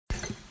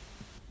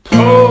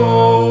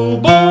Po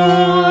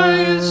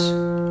Boys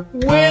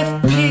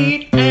with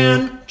Pete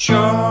and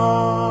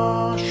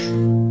Josh.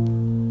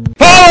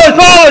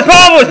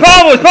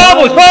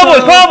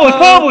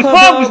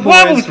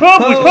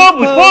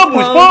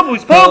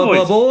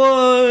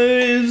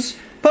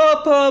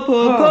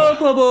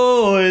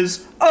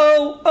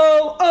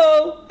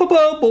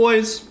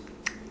 Boys.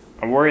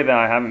 I'm worried that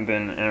I haven't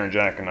been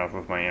energetic enough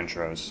with my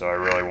intros, so I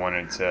really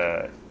wanted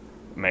to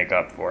make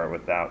up for it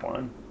with that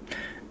one.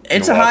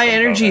 It's You're a high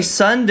welcome, energy Pohead.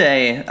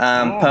 Sunday,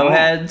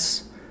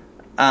 Poheads.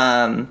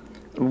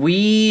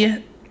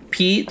 We,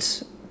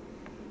 Pete,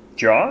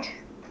 Josh?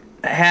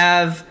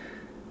 we're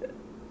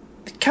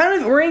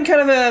in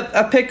kind of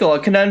a pickle, a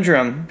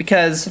conundrum,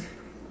 because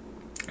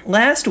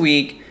last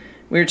week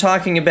we were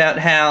talking about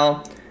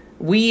how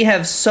we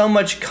have so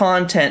much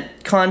content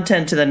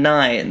to the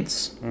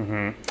nines.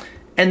 Mm-hmm.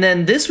 And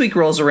then this week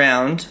rolls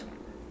around,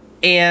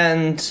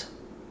 and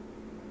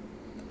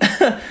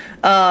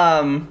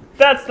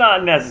That's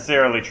not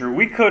necessarily true.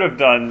 We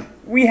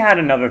had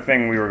another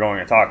thing we were going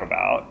to talk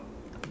about.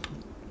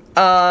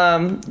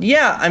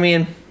 yeah, I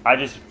mean, I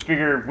just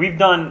figured we've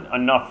done a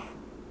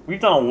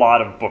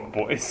lot of Book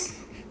Boys.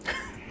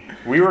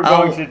 We were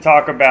going to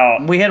talk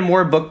about... we had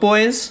more Book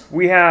Boys.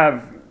 We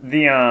have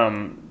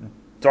the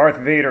Darth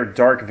Vader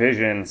Dark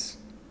Visions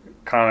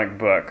comic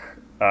book.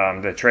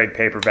 The trade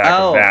paperback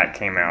of that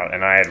came out,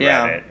 and I had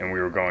read it, and we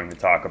were going to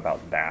talk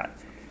about that.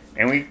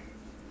 And we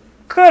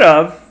could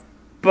have,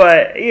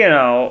 but,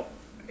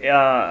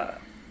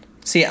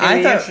 See, in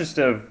the interest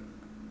of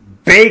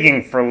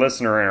begging for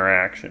listener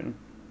interaction,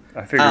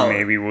 I figured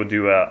maybe we'll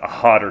do a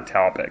hotter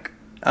topic.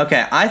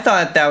 Okay, I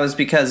thought that was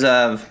because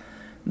of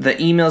the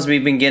emails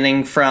we've been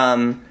getting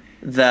from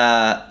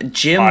the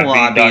gym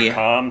lobby.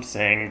 Podbean.com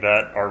saying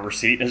that our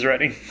receipt is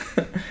ready.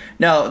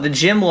 No, the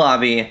gym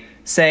lobby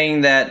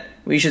saying that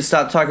we should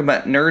stop talking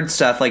about nerd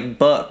stuff like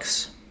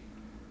books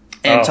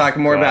and talk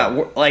more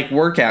about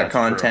workout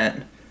content.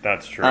 True.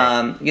 That's true.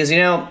 Because,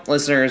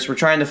 listeners, we're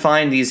trying to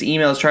find these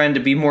emails, trying to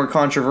be more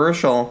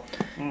controversial.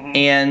 Mm-hmm.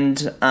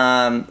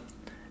 And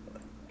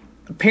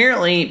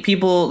apparently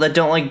people that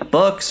don't like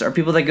books are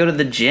people that go to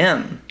the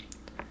gym.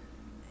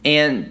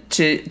 And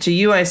to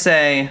you I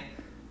say,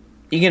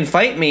 you can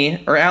fight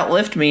me or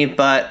outlift me,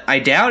 but I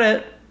doubt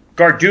it.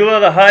 Gardula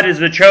the Hutt is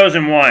the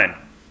chosen one.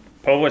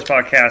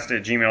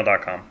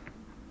 PoBoysPodcast@gmail.com.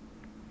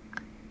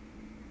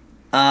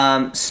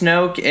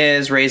 Snoke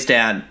is Ray's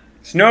dad.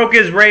 Snoke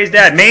is Ray's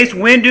dad. Mace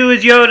Windu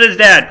is Yoda's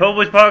dad.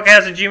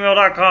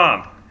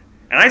 PoBoysPodcast@gmail.com.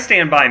 And I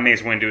stand by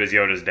Mace Windu is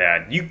Yoda's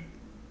dad. You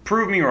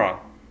prove me wrong.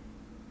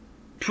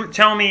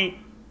 Tell me,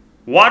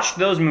 watch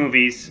those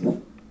movies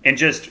and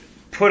just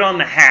put on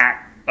the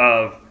hat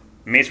of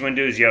Mace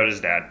Windu is Yoda's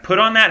dad. Put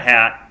on that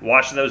hat,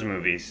 watch those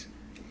movies.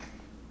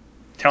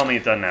 Tell me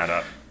it doesn't add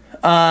up.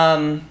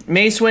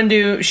 Mace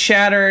Windu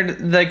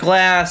shattered the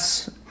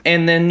glass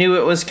and then knew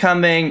it was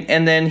coming,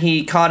 and then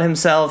he caught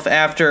himself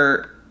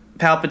after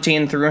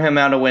Palpatine threw him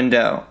out a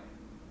window.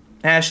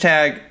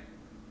 Hashtag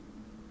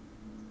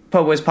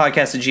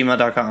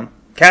PoBoysPodcast@gmail.com.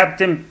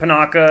 Captain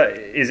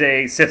Panaka is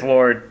a Sith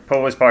Lord.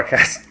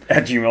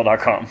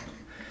 PoBoysPodcast@gmail.com.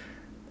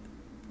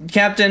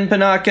 Captain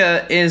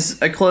Panaka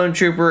is a clone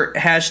trooper.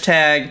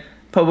 Hashtag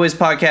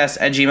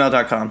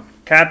PoBoysPodcast@gmail.com.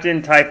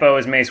 Captain Typo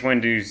is Mace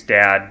Windu's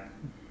dad.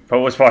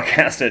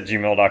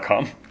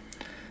 PoBoysPodcast@gmail.com.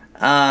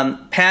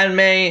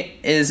 Padme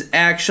is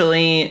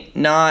actually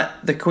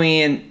not the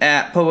queen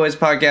at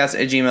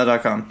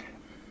PoBoysPodcast@gmail.com.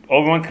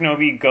 Obi-Wan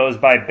Kenobi goes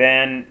by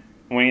Ben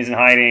when he's in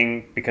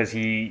hiding because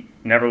he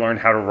never learned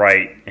how to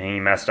write and he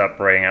messed up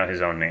writing out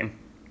his own name.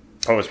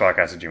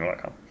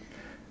 PoBoysPodcast@gmail.com.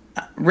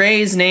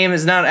 Ray's name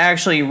is not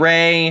actually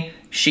Ray.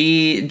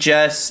 She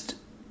just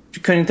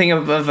couldn't think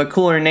of a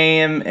cooler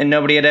name, and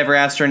nobody had ever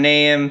asked her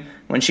name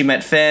when she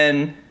met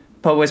Finn.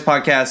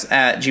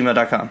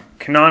 PoBoysPodcast@gmail.com.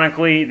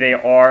 Canonically, they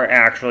are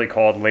actually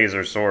called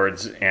laser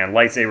swords, and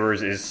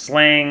lightsabers is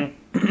slang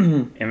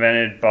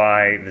invented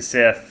by the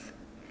Sith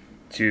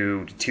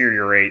to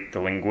deteriorate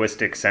the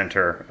linguistic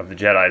center of the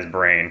Jedi's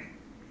brain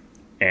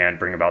and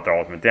bring about their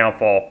ultimate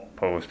downfall.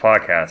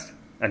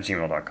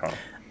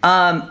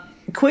 PoBoysPodcast@gmail.com.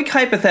 Quick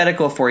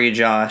hypothetical for you,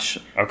 Josh.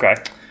 Okay.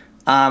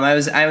 I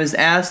was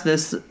asked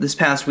this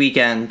past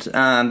weekend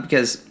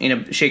because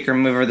Shaker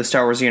Mover of the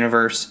Star Wars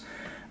universe.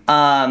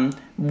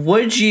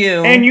 Would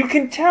you? And you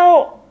can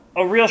tell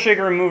a real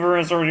shaker and mover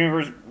in Star Wars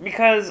universe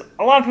because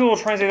a lot of people will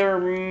try and say they're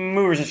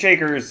movers and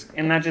shakers,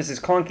 and that just is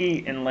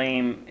clunky and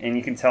lame, and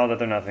you can tell that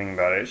they're nothing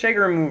about it.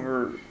 Shaker and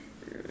mover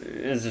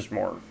is just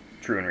more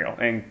true and real.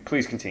 And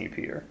please continue,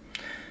 Peter.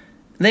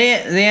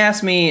 They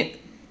asked me,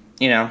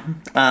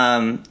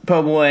 Po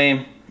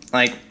Boy,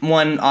 like,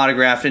 1,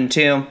 autographed, and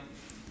 2,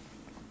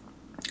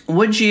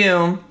 would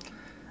you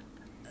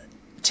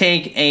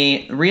take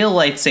a real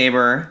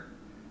lightsaber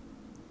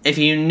if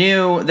you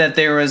knew that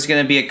there was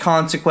going to be a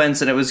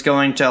consequence and it was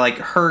going to,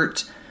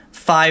 hurt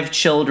 5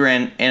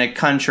 children in a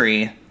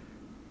country,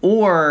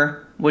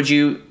 or would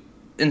you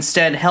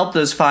instead help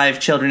those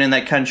 5 children in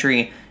that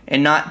country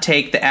and not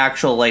take the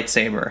actual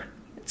lightsaber?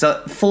 It's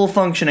a full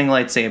functioning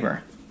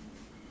lightsaber.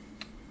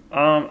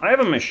 I have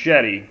a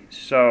machete,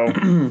 so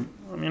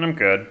I mean I'm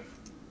good.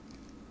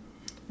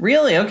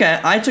 Really? Okay.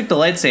 I took the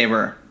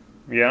lightsaber.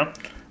 Yeah.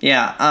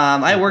 Yeah.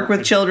 I work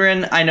with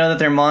children. I know that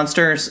they're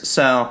monsters,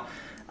 so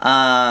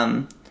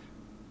I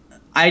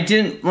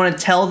didn't want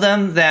to tell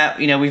them that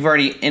we've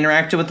already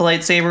interacted with the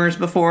lightsabers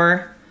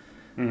before.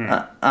 We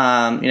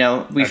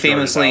At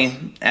famously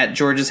George's house. at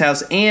George's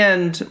house,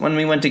 and when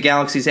we went to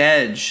Galaxy's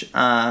Edge,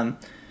 and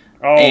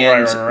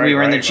right, we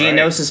were in the right.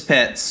 Geonosis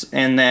pits,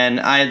 and then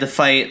I had to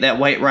fight that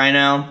White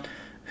Rhino,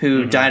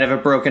 who died of a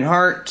broken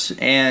heart,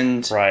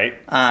 and Right.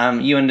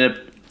 you ended up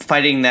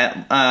fighting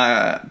that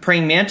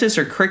praying mantis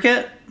or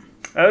cricket.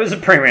 It was a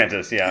praying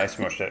mantis. Yeah, I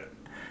smushed it.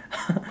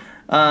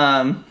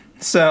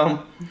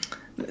 So,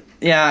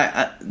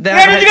 yeah, You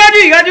gotta do what you gotta do.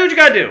 You gotta do what you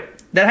gotta do.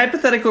 that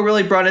hypothetical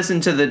really brought us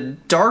into the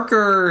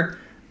darker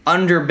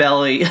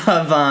underbelly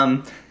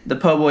of the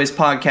Po Boys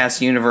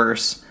podcast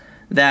universe.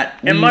 That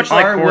And we much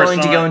like are willing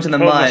to go into the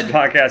Coruscant, mud.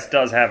 Po Boys podcast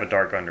does have a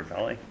dark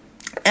underbelly.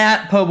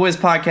 At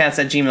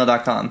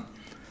poboyspodcast@gmail.com.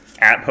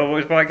 At Po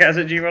Boys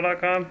podcast at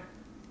gmail.com.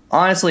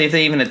 Honestly, if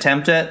they even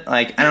attempt it,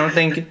 I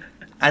think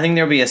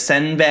there'll be a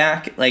send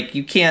back. Like,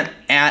 you can't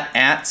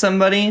at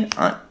somebody.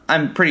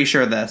 I'm pretty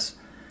sure of this.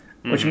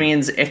 Which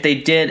means if they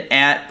did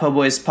at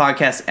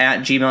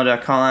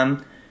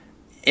poboyspodcast@gmail.com,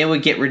 it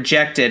would get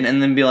rejected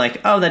and then be like,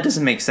 oh, that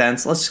doesn't make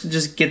sense. Let's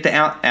just get the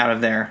out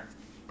of there.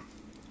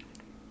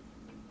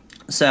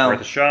 So,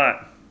 Worth a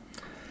shot.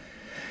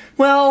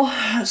 well,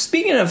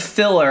 speaking of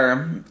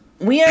filler,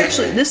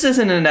 this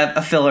isn't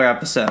a filler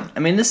episode. I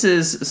mean, this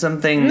is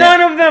something None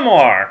of them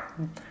are.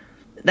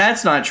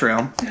 that's not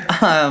true.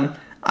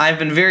 I've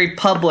been very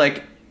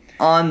public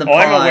on the Oh,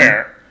 pod. I'm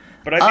aware.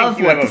 But I think of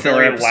you what have a the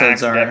filler very episodes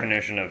lax are.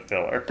 definition of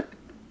filler.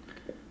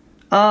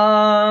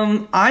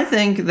 I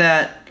think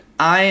that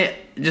I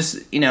just,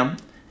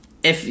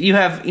 if you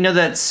have,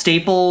 that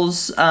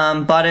Staples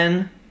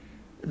button,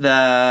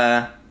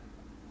 oh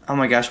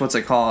my gosh, what's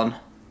it called?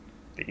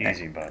 The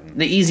easy button.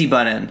 The easy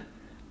button.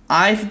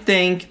 I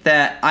think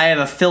that I have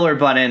a filler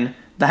button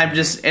that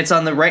it's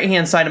on the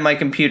right-hand side of my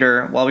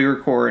computer while we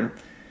record,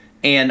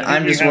 and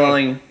I'm just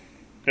willing...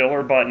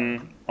 Filler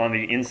button on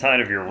the inside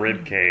of your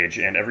rib cage,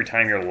 and every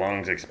time your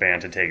lungs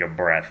expand to take a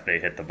breath, they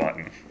hit the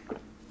button.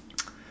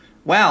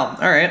 Wow,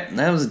 alright,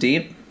 that was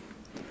deep.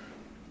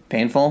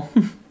 Painful.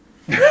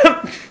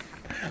 I'm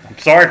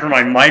sorry for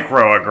my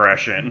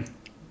microaggression.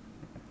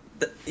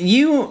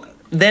 You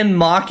then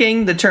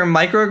mocking the term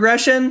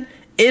microaggression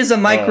is a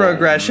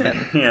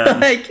microaggression. Yeah.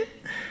 Like,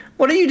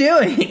 what are you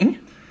doing?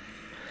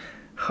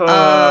 Cool.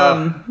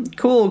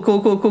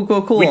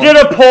 We did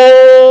a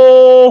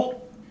poll!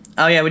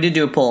 Oh yeah, we did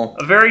do a poll.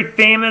 A very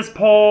famous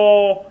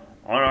poll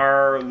on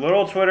our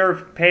little Twitter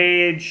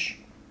page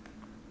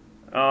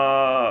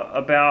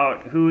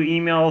about who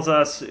emails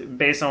us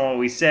based on what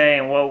we say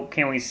and what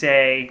can we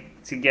say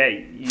to get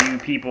you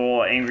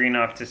people angry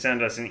enough to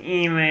send us an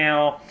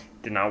email.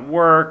 Did not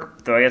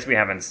work, though I guess we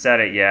haven't said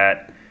it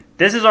yet.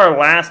 This is our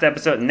last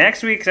episode.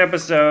 Next week's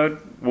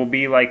episode will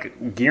be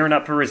like gearing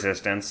up for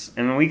Resistance,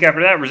 and the week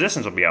after that,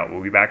 Resistance will be out.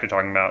 We'll be back to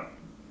talking about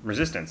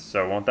Resistance,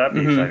 so won't that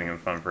be exciting and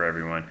fun for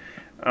everyone?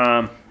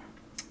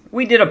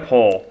 We did a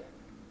poll.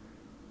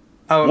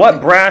 Oh,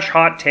 What brash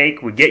hot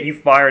take would get you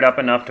fired up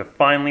enough to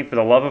finally, for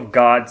the love of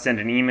God, send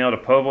an email to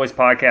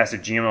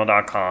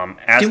poboyspodcast@gmail.com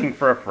asking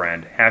for a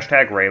friend,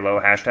 hashtag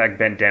Raylo, hashtag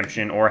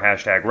Bendemption, or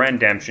hashtag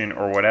Rendemption,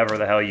 or whatever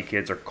the hell you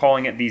kids are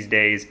calling it these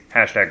days,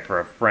 hashtag for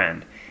a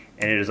friend.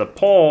 And it is a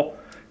poll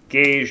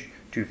gauged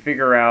to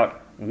figure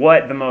out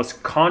what the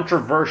most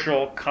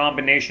controversial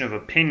combination of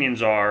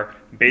opinions are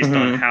based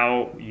on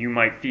how you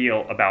might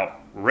feel about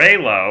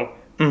Raylo.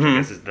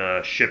 This is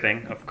the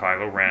shipping of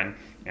Kylo Ren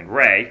and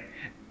Rey.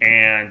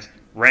 And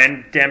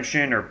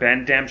Rendemption or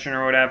Bendemption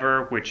or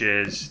whatever, which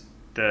is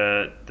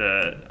the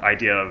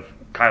idea of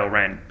Kylo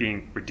Ren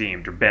being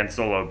redeemed or Ben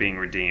Solo being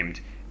redeemed.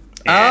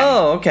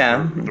 Oh,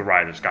 okay. The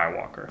Rise of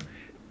Skywalker.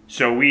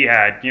 So we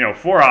had,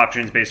 4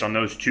 options based on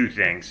those two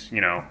things.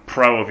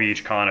 Pro of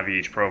each, con of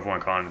each, pro of one,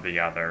 con of the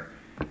other.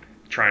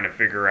 Trying to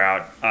figure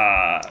out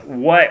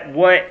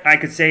what I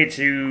could say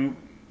to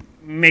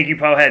make you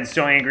poheads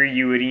so angry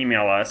you would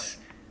email us.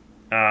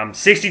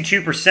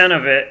 62%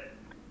 of it.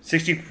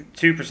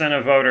 62%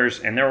 of voters,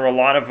 and there were a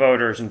lot of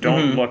voters, and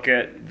don't look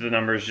at the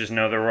numbers, just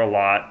know there were a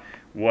lot,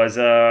 was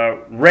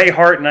Ray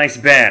Hart Nice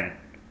Ben,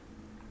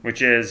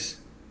 which is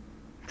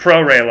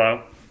pro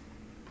Raylo,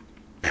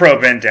 pro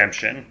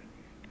Bendemption,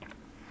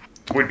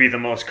 would be the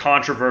most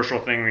controversial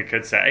thing we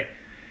could say.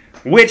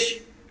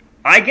 Which,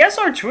 I guess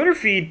our Twitter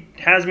feed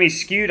has me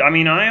skewed. I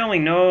mean, I only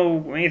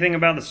know anything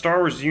about the Star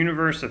Wars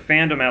universe of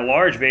fandom at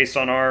large based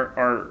on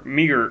our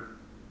meager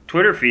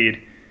Twitter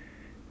feed.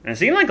 And it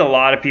seemed like a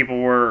lot of people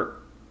were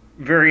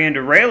very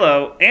into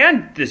Raylo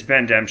and this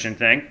Bendemption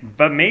thing,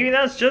 but maybe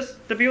that's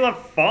just the people that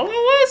follow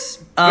us?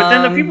 But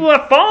then the people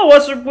that follow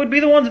us would be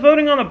the ones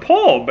voting on the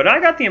poll. But I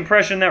got the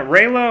impression that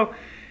Raylo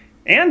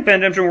and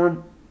Bendemption were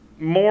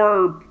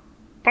more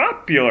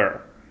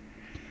popular.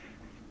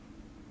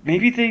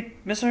 Maybe they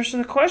misunderstood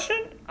the question?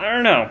 I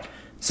don't know.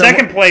 So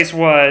Second place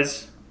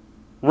was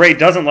Ray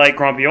doesn't like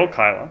grumpy old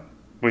Kylo,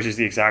 which is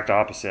the exact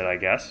opposite, I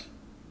guess.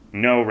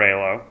 No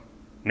Raylo,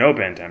 no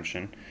Ben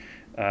Demption.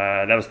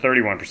 That was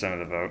 31% of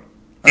the vote.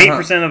 8%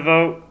 of the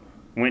vote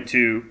went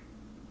to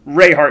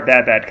Ray Hart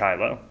Bad Bad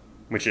Kylo,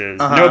 which is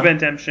no Ben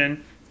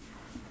Demption,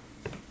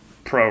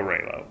 pro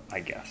Raylo, I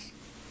guess.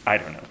 I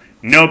don't know.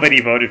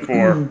 Nobody voted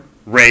for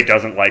Ray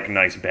doesn't like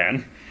nice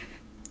Ben.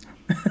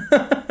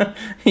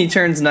 He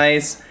turns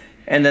nice,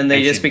 and then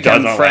they just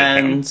become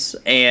friends,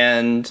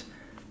 and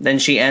then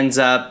she ends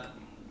up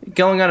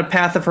going on a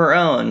path of her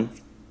own.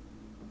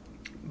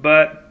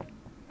 But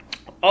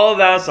all of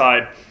that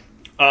aside,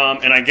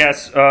 and I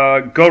guess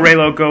go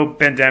Raylo, go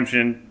Ben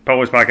Demption,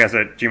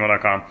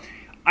 PoBoysPodcast@gmail.com.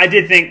 I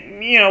did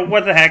think,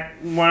 what the heck?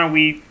 Why don't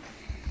we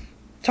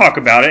talk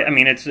about it? I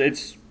mean, it's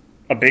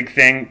a big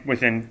thing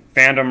within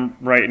fandom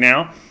right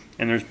now,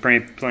 and there's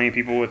plenty of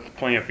people with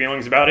plenty of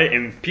feelings about it.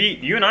 And Pete,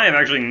 you and I have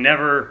actually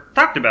never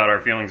talked about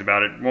our feelings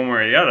about it one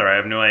way or the other. I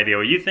have no idea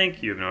what you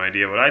think. You have no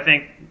idea what I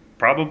think.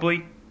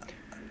 Probably.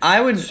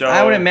 I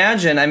would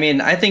imagine. I mean,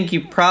 I think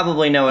you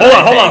probably know what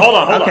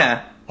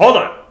Hold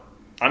on.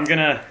 I'm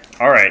gonna.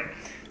 All right.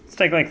 Let's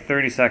take like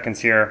 30 seconds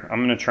here.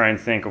 I'm gonna try and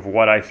think of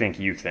what I think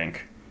you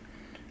think.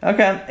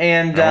 Okay,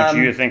 and I want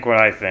you to think what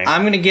I think.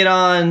 I'm gonna get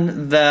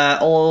on the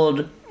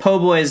old Po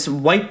Boys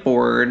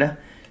whiteboard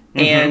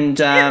and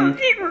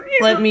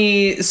let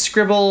me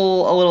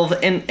scribble a little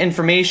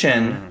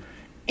information.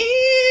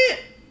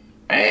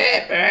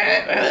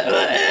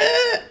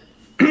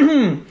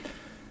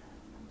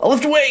 I'll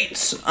lift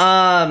weights.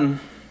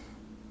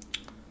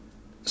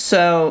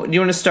 So, do you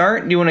want to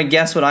start? Do you want to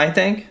guess what I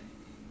think?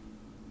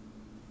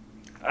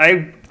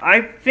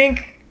 I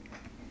think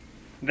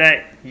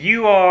that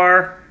you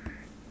are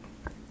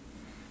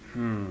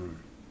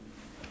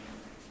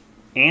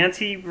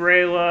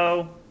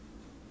anti-Raylo,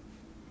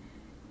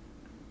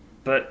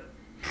 but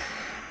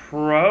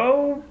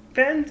pro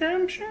Ben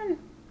Demption?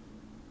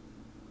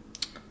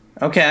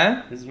 Okay.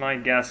 This is my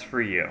guess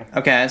for you.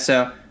 Okay,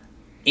 so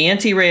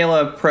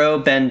anti-Raylo, pro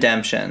Ben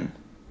Demption.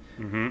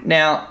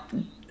 Now,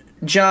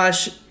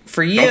 Josh,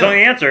 for you... Don't tell me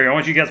the answer. I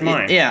want you to guess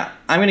mine. Yeah,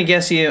 I'm going to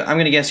guess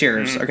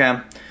yours, okay?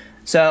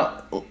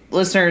 So,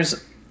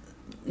 listeners,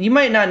 you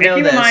might not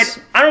know this.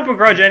 I don't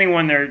begrudge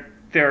anyone their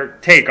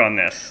take on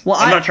this. Well,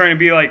 I'm not trying to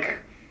be like...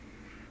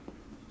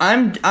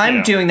 I'm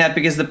doing that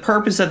because the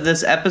purpose of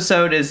this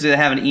episode is to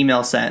have an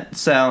email sent,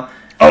 so...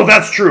 Oh,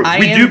 that's true.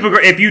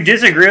 If you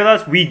disagree with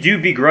us, we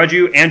do begrudge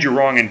you, and you're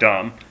wrong and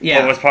dumb.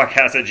 Yeah.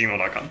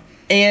 PoBoysPodcast@gmail.com.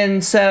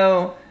 And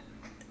so,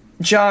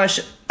 Josh,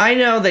 I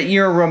know that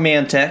you're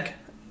romantic,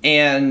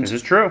 and... This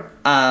is true.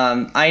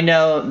 I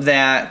know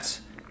that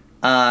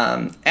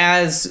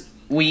as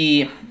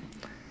we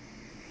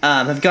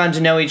have gotten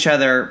to know each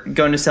other,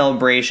 going to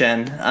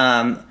Celebration,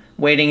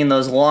 waiting in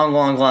those long,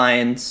 long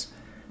lines,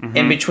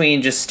 in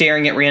between just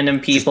staring at random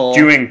people...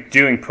 Just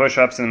doing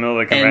push-ups in the middle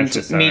of the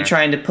convention center. And me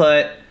trying to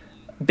put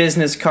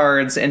business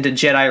cards into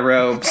Jedi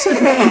robes.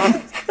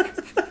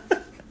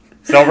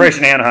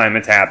 Celebration Anaheim,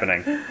 it's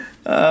happening.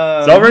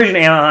 Celebration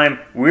Anaheim,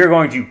 we're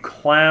going to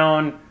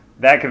clown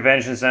that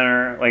convention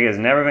center like it's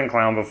never been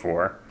clowned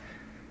before.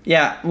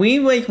 Yeah, we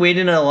waited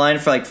in a line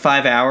for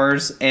 5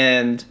 hours,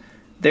 and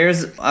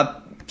there's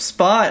a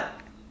spot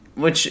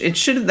which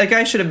that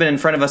guy should have been in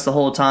front of us the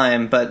whole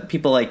time, but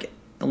people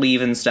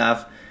leave and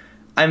stuff.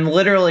 I'm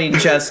literally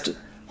just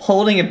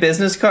holding a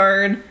business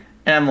card,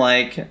 and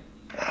I'm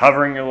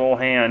hovering your little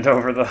hand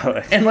over the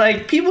hood.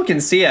 And people can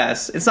see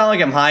us. It's not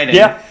like I'm hiding.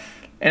 Yeah.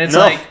 And it's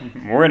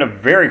we're in a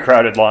very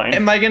crowded line.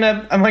 Am I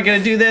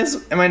gonna do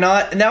this? Am I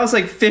not? And that was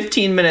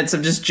 15 minutes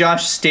of just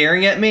Josh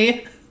staring at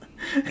me.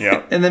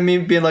 Yeah. And then me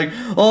being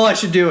oh, I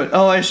should do it.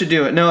 Oh, I should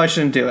do it. No, I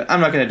shouldn't do it.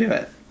 I'm not gonna do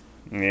it.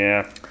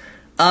 Yeah.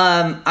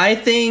 I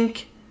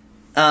think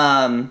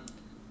Raylo,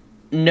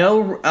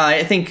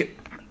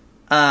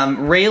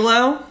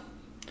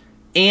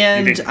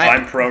 and you think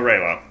I'm pro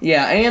Raylo.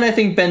 Yeah, and I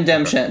think Ben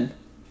Demption.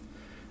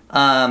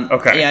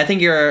 Okay. Yeah, I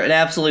think you're an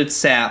absolute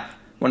sap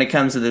when it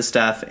comes to this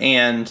stuff,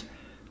 and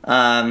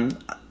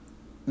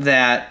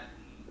that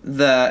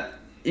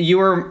you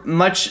were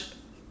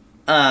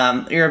you're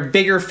a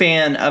bigger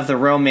fan of the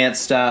romance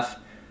stuff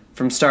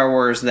from Star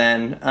Wars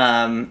than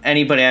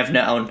anybody I've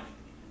known.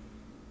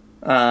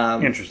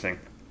 Interesting.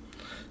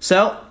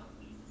 So,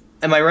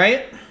 am I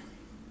right?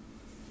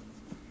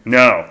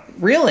 No.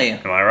 Really?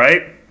 Am I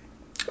right?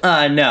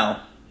 No.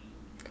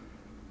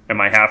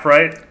 Am I half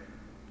right?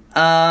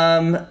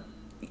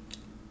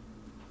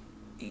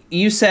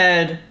 You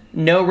said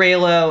no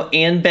Raylo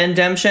and Ben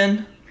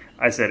Demption?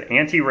 I said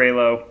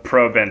anti-Raylo,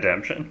 pro Ben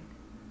Demption.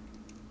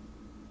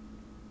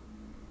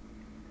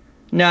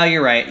 No,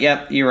 you're right.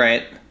 Yep, you're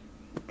right.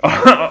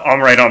 I'm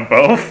right on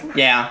both?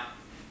 Yeah.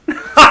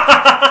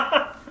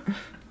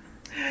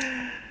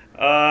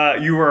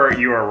 You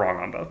were wrong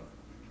on both.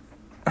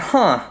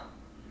 Huh.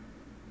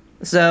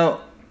 So,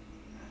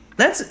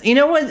 that's,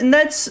 what, and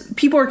that's,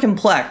 people are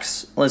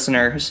complex,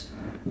 listeners.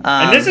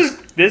 And this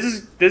is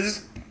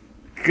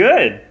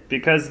good,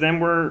 because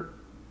then I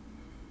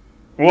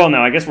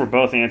guess we're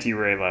both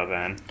anti-Raylo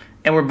then.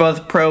 And we're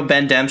both pro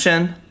Ben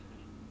Demption?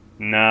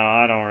 No,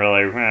 I don't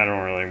really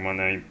want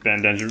any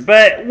Ben Benjamin,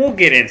 but we'll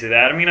get into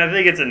that. I mean, I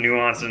think it's a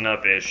nuanced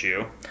enough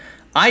issue.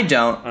 I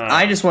don't.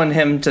 I just want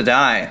him to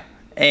die,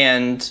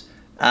 and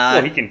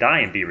Well, he can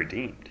die and be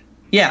redeemed.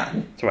 yeah,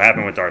 That's what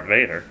happened with Darth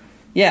Vader.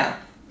 yeah.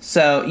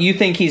 So you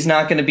think he's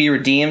not going to be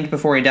redeemed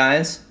before he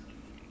dies?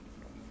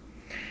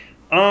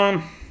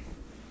 I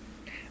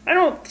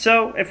don't.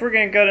 So if we're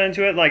gonna go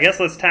into it, I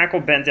guess let's tackle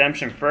Ben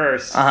Demption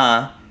first.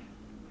 I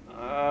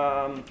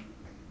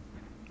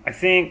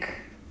think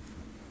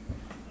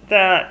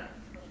that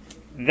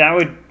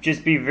would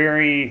just be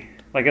very,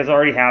 it's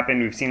already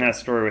happened. We've seen that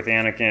story with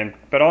Anakin,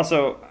 but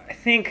also I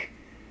think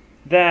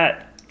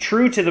that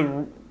true to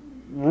the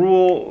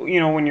rule,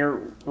 when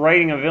you're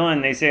writing a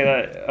villain, they say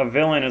that a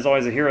villain is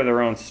always a hero of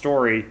their own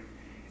story,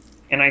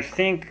 and I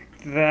think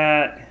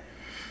that,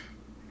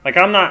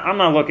 I'm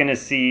not looking to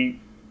see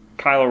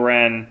Kylo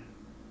Ren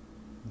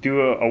do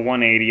a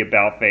 180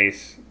 about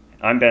face.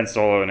 I'm Ben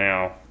Solo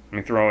now.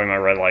 I'm throwing my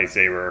red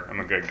lightsaber. I'm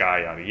a good guy.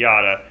 Yada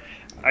yada.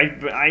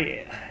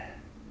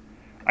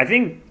 I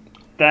think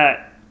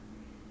that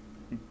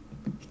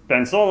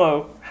Ben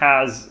Solo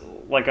has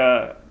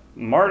a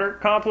martyr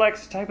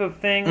complex type of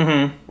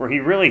thing, where he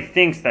really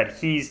thinks that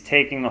he's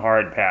taking the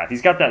hard path.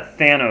 He's got that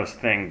Thanos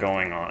thing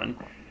going on.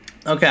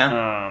 Okay.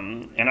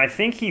 And I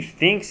think he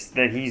thinks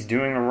that he's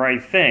doing the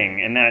right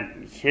thing, and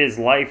that his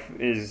life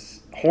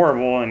is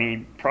horrible, and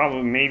he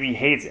probably maybe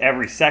hates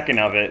every second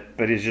of it,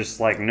 but is just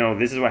no,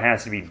 this is what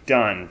has to be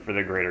done for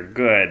the greater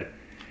good.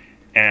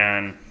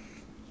 And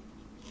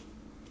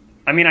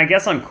I mean, I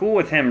guess I'm cool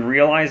with him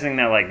realizing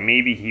that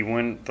maybe he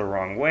went the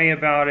wrong way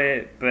about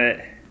it, but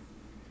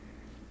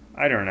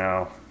I don't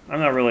know.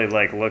 I'm not really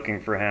looking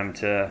for him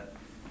to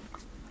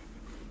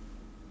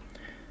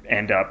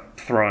end up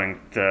throwing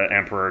the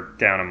Emperor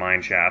down a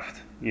mine shaft,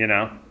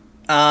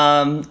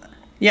 Yeah,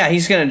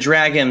 he's gonna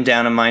drag him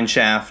down a mine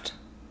shaft.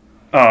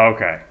 Oh,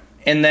 okay.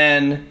 And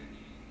then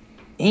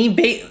do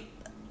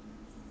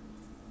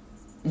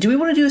we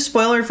want to do a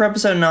spoiler for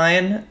episode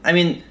 9? I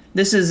mean,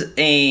 this is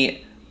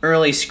a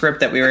early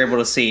script that we were able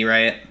to see,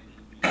 right?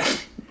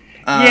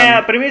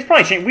 Yeah, but I mean, it's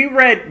probably changed. We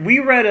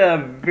read a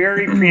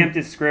very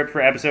preemptive script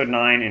for episode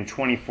 9 in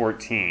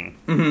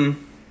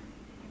 2014.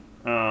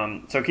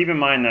 So keep in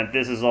mind that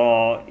this is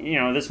all,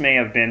 this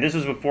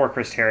was before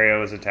Chris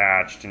Terrio was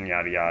attached and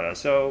yada yada.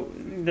 So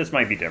this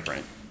might be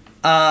different.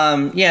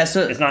 Yeah,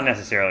 so it's not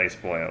necessarily a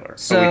spoiler.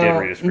 So but we did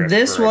read a script.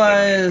 This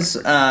was,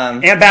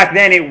 and back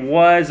then it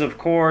was, of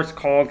course,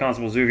 called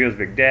Constable Zuvio's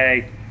Big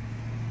Day.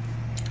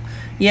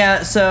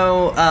 Yeah,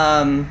 so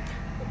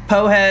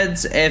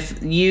Poeheads,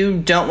 if you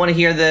don't want to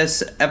hear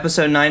this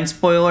episode 9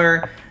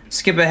 spoiler,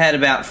 skip ahead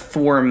about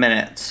 4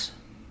 minutes.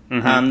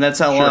 That's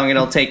how long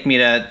it'll take me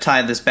to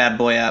tie this bad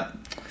boy up.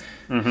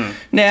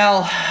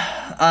 Now,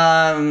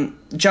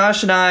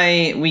 Josh and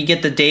I, we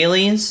get the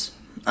dailies,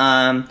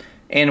 and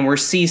we're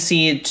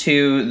CC'd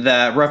to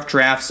the rough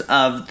drafts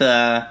of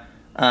the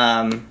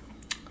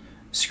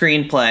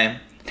screenplay.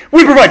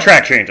 We provide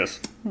track changes.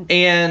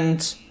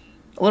 And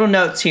little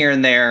notes here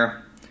and there.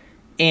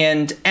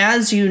 And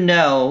as you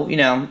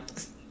know,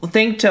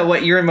 think to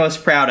what you're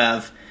most proud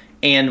of,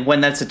 and when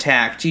that's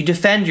attacked, you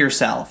defend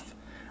yourself.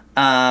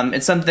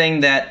 It's something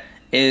that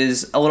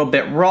is a little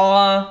bit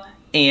raw,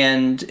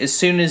 and as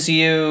soon as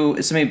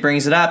somebody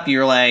brings it up,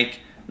 you're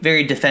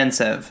very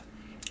defensive.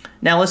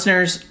 Now,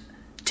 listeners,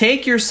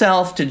 take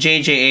yourself to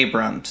J.J.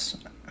 Abrams,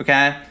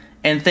 okay,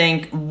 and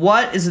think,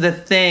 what is the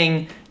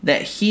thing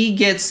that he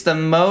gets the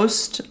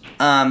most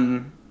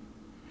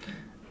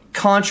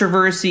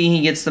controversy,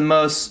 he gets the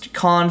most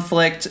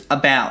conflict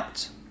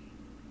about?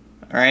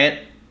 All right?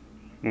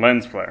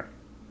 Lens flare.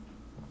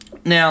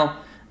 Now,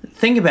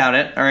 think about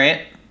it, all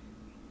right?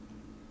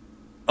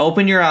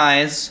 Open your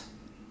eyes.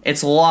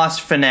 It's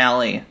Lost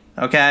finale,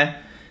 okay?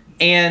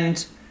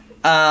 And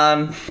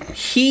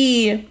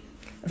he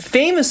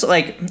famous,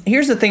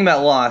 here's the thing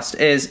about Lost,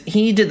 is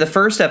he did the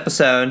first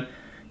episode.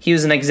 He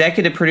was an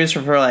executive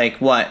producer for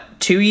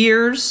 2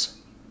 years?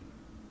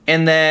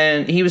 And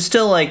then he was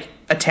still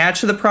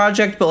attached to the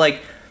project, but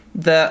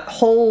the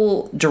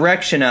whole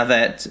direction of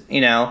it,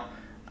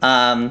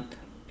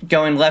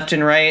 going left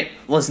and right,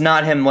 was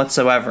not him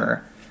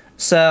whatsoever.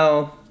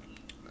 So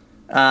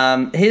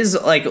his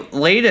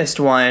latest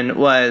one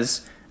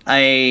was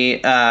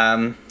the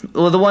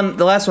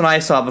last one I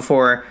saw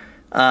before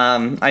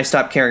I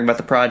stopped caring about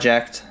the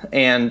project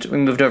and we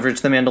moved over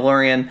to The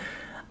Mandalorian,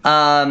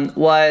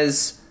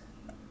 was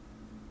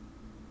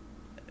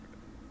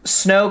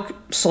Snoke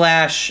 /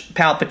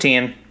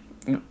 Palpatine.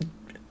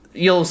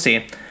 You'll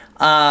see.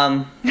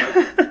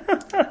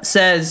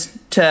 Says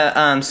to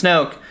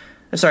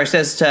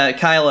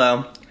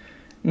Kylo,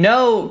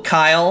 "No,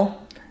 Kyle."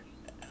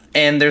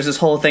 And there's this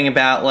whole thing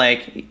about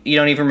you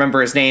don't even remember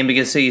his name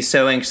because he's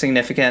so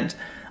insignificant.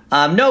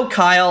 No,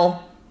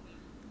 Kyle,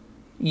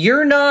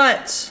 you're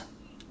not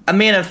a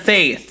man of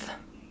faith.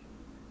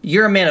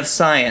 You're a man of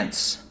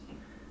science.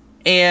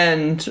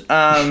 And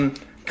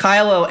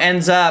Kylo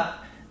ends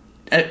up,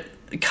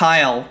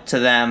 Kyle to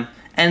them,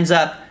 ends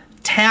up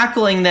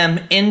tackling them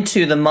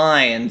into the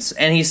mines,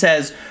 and he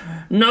says,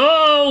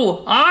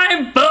 "No,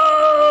 I'm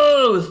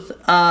both."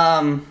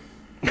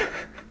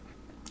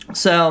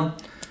 So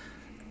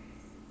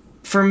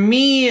for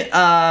me,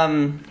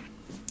 I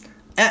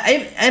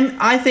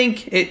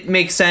think it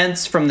makes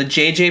sense from the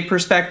JJ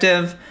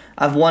perspective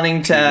of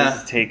wanting to.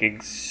 This is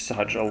taking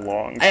such a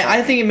long time.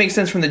 I think it makes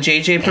sense from the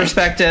JJ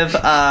perspective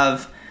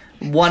of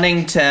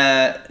wanting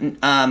to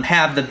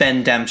have the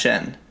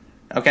Bendemption.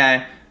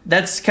 Okay,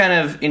 that's kind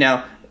of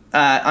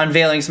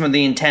unveiling some of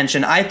the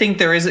intention. I think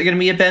there is going to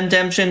be a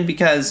Bendemption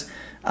because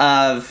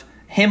of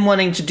him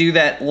wanting to do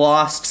that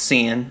Lost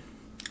scene,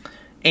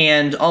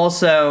 and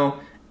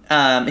also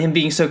him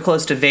being so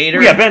close to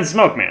Vader. Yeah, Ben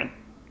Smokeman.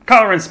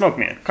 Kylo Ren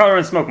Smokeman. Kylo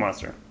Ren Smoke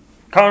Monster.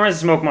 Kylo Ren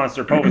Smoke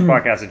Monster.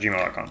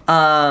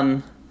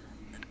 PoBoysPodcast@gmail.com.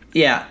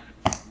 Yeah.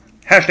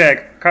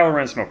 Hashtag Kylo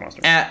Ren Smoke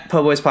Monster. At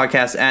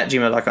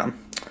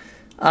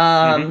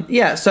PoBoysPodcast@gmail.com.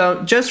 Yeah,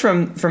 so just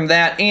from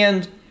that,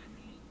 and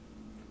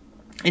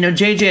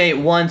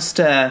JJ wants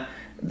to.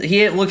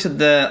 He looks at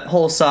the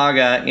whole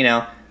saga,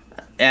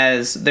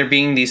 as there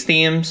being these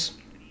themes.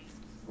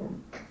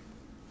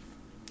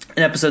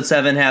 In episode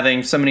 7,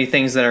 having so many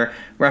things that are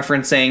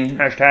referencing.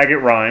 Hashtag it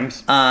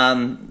rhymes.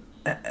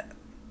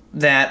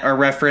 That are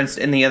referenced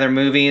in the other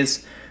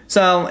movies.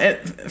 So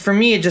for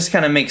me, it just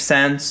kind of makes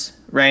sense,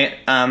 right?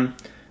 Ben.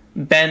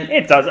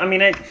 It does. I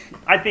mean,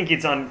 I think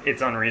it's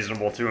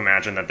unreasonable to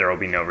imagine that there will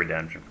be no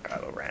redemption for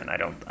Kylo Ren.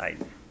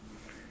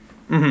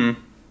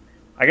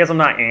 I guess I'm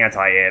not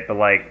anti it,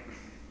 but I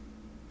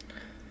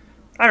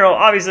don't know.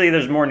 Obviously,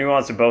 there's more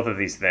nuance to both of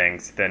these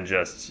things than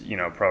just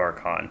pro or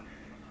con.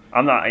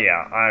 I'm not.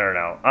 Yeah, I don't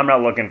know. I'm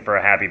not looking for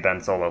a happy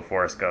Ben Solo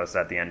Force Ghost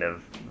at the end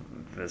of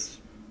this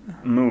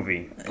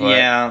movie. But,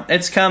 yeah,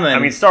 it's coming. I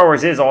mean, Star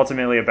Wars is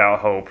ultimately about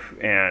hope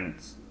and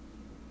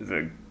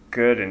the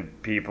good in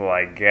people,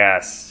 I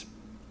guess.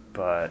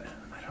 But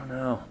I don't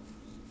know.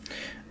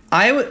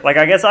 I would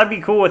I guess I'd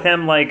be cool with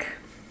him. I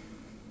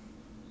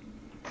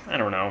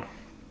don't know.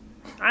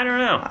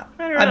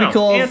 I'd be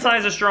cool. Anti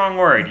is a strong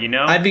word,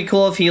 I'd be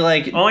cool if he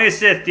only a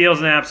Sith deals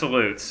in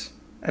absolutes.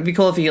 I'd be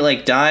cool if he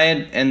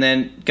died and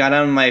then got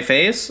on my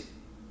face.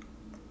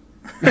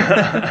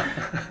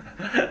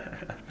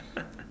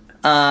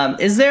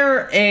 Is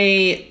there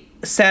a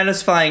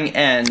satisfying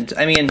end?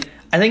 I mean,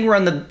 I think we're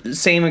on the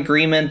same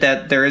agreement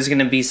that there is going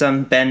to be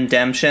some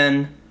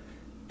Bendemption,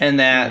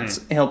 and that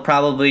he'll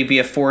probably be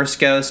a Force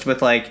ghost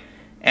with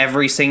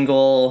every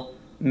single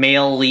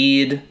male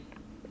lead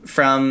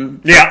from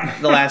the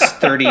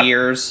last 30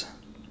 years.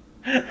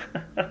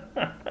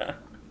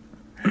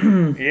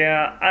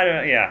 Yeah, I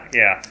don't.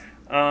 Yeah.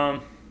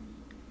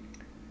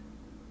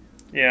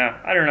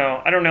 I don't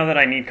know. I don't know that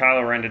I need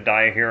Kylo Ren to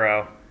die a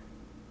hero,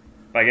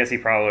 but I guess he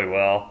probably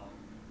will.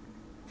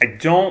 I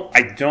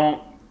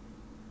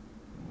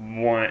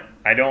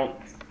don't.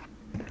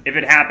 If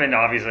it happened,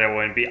 obviously I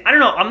wouldn't be. I don't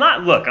know. I'm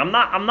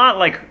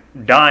not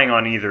dying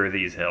on either of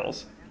these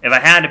hills. If I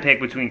had to pick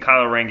between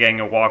Kylo Ren getting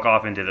a walk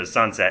off into the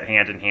sunset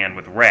hand in hand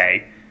with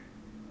Rey,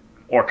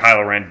 or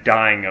Kylo Ren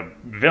dying a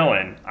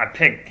villain, I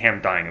pick him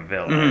dying a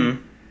villain.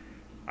 Mm-hmm.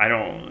 I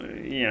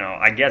don't,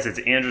 I guess it's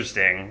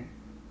interesting,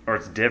 or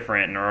it's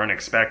different or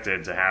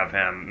unexpected to have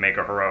him make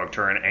a heroic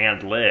turn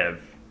and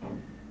live.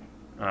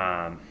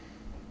 I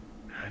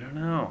don't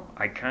know.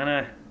 I kind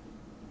of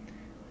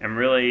am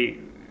really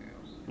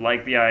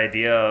like the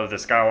idea of the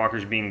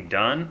Skywalkers being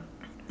done,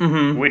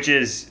 which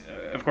is,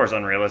 of course,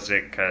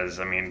 unrealistic because,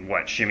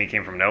 Shimmy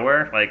came from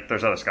nowhere?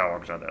 There's other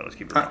Skywalkers out there. Let's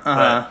keep it real.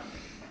 But,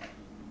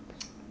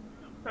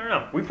 I don't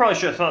know. We probably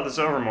should have thought this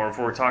over more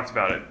before we talked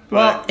about it.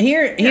 But,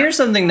 here's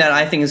something that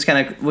I think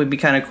would be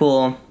kind of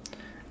cool,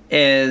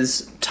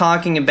 is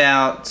talking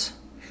about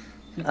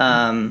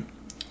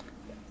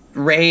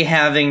Rey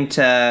having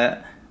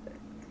to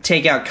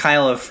take out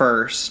Kylo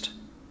first,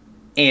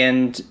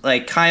 and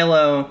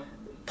Kylo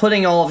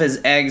putting all of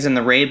his eggs in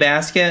the Rey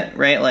basket,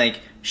 right?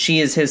 She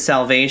is his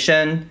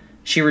salvation.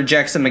 She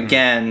rejects him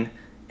again,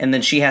 and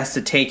then she has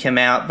to take him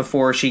out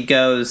before she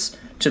goes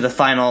to the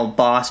final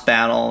boss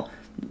battle.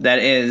 That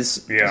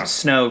is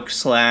Snoke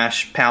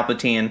 /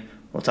 Palpatine.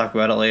 We'll talk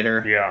about it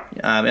later. Yeah.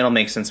 It'll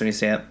make sense when you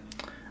see it.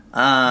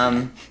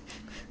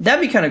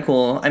 That'd be kind of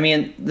cool. I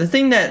mean, the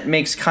thing that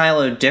makes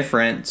Kylo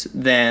different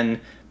than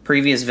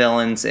previous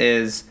villains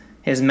is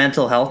his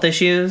mental health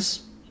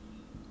issues.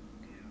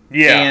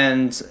 Yeah.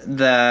 And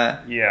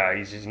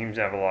he seems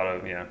to have a lot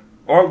of,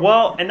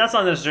 and that's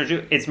not necessarily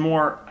true. It's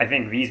more, I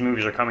think these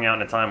movies are coming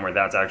out in a time where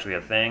that's actually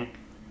a thing.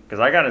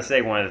 Because I gotta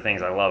say, one of the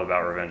things I love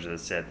about Revenge of the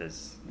Sith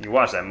is, you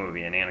watch that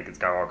movie, and Anakin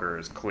Skywalker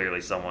is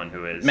clearly someone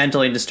who is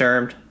mentally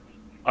disturbed.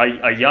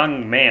 A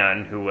young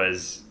man who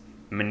was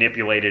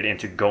manipulated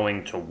into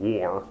going to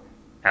war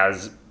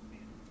as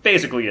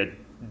basically a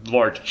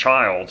large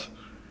child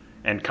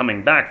and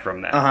coming back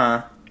from that.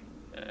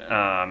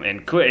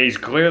 And he's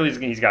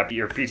got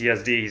your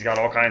PTSD. He's got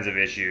all kinds of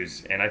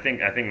issues, and I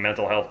think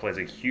mental health plays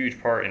a huge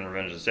part in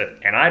Revenge of the Sith.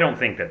 And I don't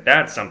think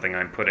that's something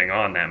I'm putting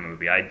on that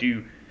movie.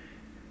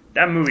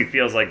 That movie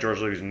feels like George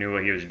Lucas knew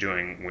what he was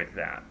doing with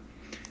that.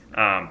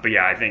 But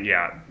yeah, I think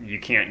you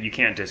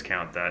can't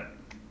discount that.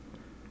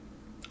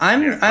 I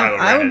Kylo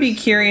Ren would be is-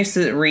 curious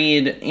to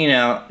read,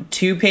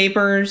 2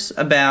 papers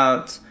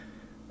about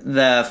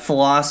the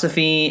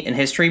philosophy and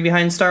history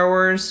behind Star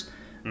Wars.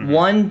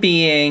 One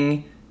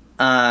being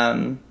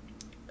a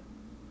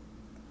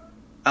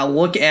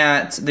look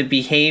at the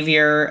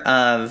behavior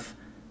of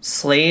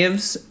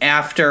slaves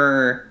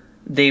after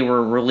they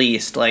were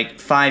released, like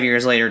 5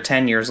 years later,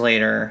 10 years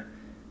later,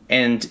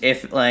 and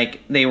if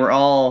like they were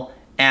all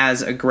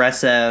as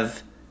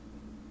aggressive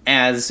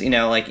as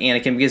like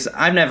Anakin, because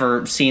I've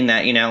never seen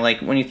that.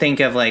 Like when you think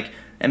of like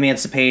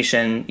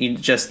emancipation, you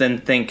just then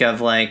think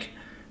of like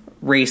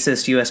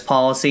racist U.S.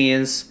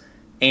 policies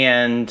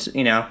and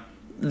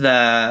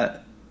the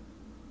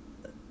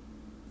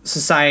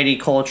society,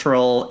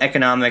 cultural,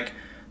 economic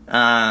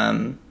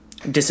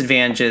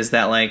disadvantages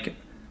that like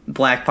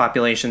black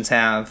populations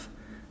have.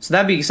 So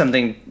that'd be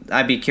something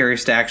I'd be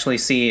curious to actually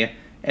see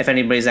if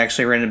anybody's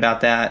actually written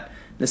about that.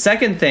 The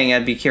second thing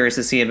I'd be curious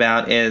to see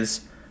about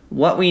is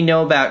what we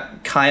know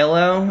about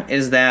Kylo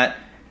is that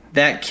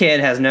kid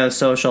has no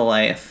social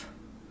life.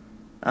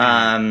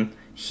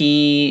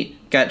 He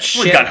got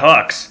shipped. We got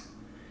Hux.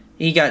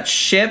 He got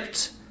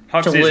shipped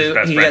Hux to is his Luke.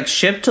 best He friend. got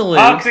shipped to Luke.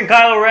 Hux and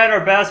Kylo Ren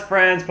are best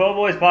friends.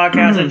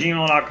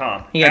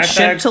 PoBoysPodcast@gmail.com. He got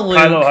shipped to Luke.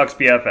 Kylo Hux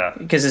BFF.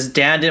 Because his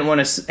dad didn't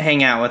want to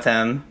hang out with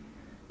him,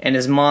 and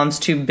his mom's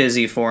too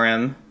busy for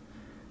him.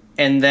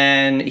 And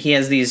then he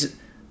has these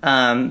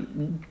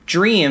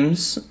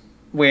dreams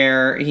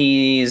where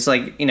he's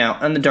like,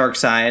 on the dark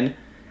side,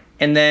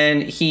 and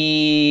then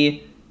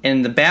he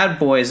and the bad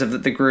boys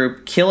of the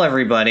group kill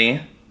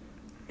everybody,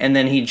 and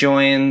then he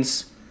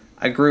joins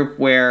a group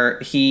where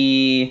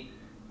he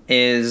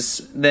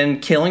is then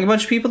killing a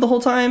bunch of people the whole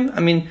time. I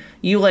mean,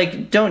 you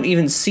don't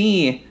even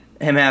see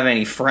him have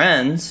any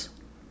friends.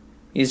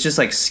 He's just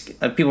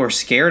people are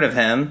scared of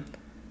him.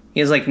 He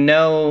has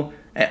no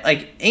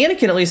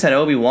Anakin at least had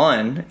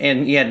Obi-Wan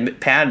and he had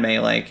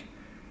Padme.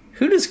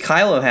 Who does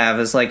Kylo have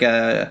as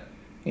a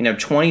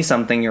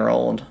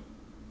 20-something-year-old?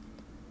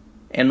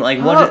 And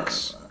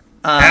Hux.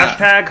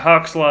 Hashtag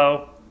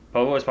Huxlow.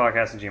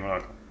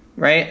 PoBoysPodcast@gmail.com.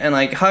 Right? And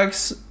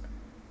Hux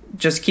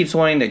just keeps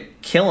wanting to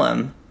kill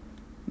him.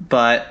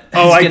 But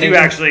I do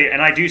actually,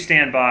 and I do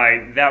stand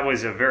by. That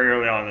was a very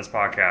early on in this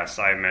podcast.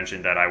 I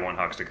mentioned that I want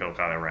Hux to kill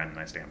Kylo Ren, and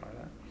I stand by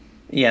that.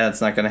 Yeah, that's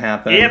not going to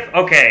happen.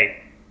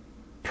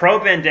 Pro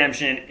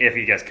Bendemption if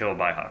he gets killed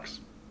by Hux.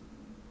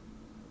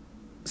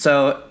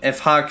 So if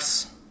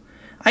Hux,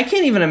 I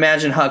can't even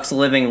imagine Hux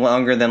living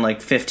longer than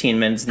 15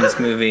 minutes in this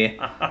movie.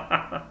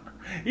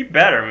 He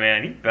better,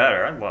 man. He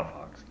better. I love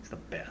Hux. He's the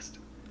best.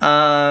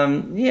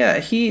 Yeah,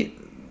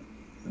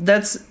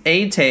 that's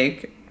a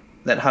take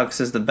that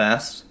Hux is the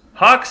best.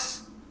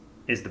 Hux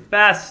is the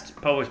best.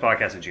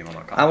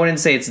 PoBoysPodcast@gmail.com. I wouldn't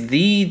say it's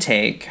the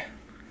take.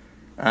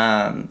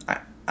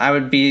 I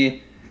would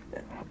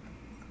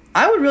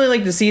really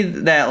like to see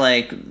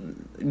that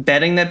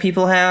betting that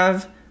people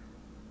have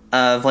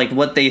of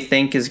what they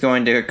think is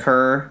going to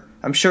occur.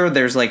 I'm sure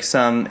there's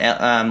some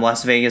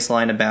Las Vegas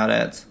line about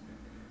it,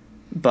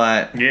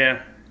 but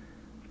yeah,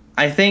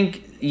 I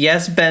think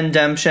yes, Ben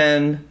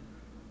Demption,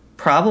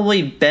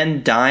 probably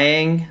Ben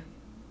dying,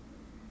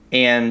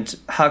 and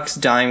Hux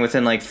dying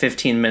within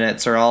 15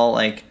 minutes are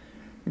all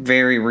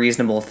very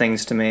reasonable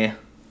things to me.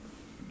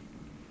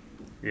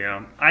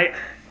 Yeah,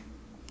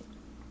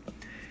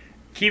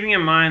 keeping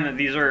in mind that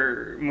these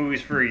are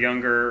movies for a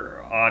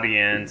younger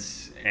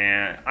audience,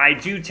 and I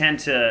do tend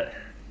to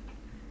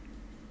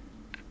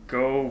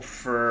go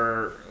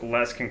for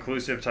less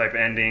conclusive type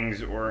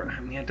endings, or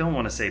I don't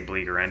want to say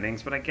bleaker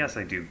endings, but I guess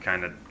I do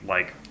kind of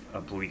like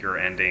a bleaker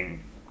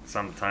ending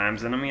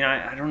sometimes. And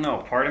I don't know.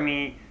 Part of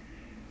me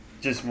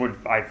just would,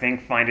 I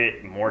think, find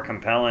it more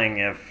compelling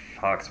if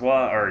Hux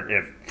was, or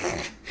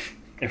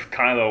if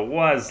Kylo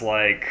was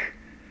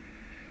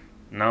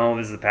no,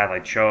 this is the path I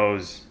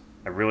chose.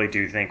 I really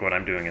do think what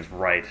I'm doing is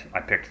right. I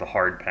picked the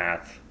hard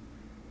path.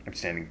 I'm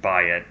standing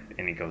by it,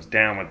 and he goes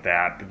down with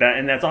that.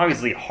 And that's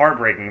obviously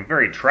heartbreaking and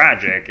very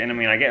tragic. And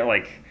I get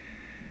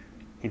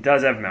he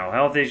does have mental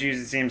health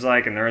issues, it seems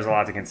like, and there is a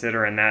lot to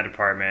consider in that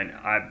department.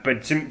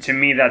 But to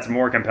me, that's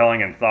more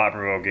compelling and thought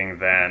provoking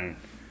than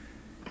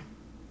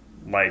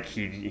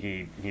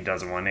he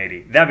does a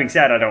 180. That being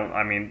said, I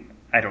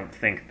don't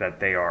think that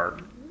they are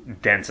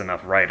dense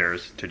enough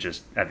writers to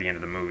just at the end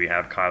of the movie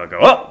have Kylo go,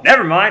 oh,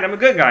 never mind, I'm a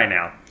good guy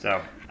now.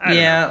 So I don't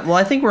know. Well,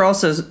 I think we're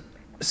also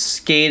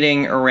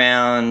skating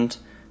around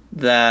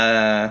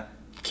the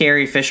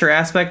Carrie Fisher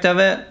aspect of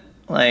it.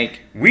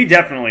 We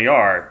definitely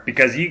are,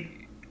 because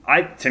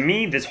to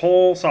me, this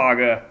whole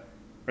saga,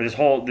 or this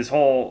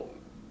whole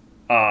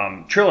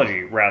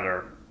trilogy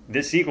rather,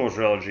 this sequel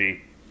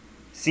trilogy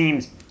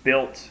seems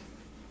built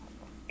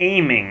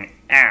aiming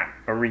at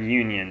a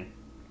reunion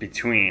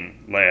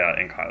between Leia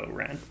and Kylo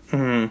Ren.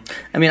 Mm-hmm.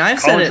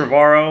 I've Colin said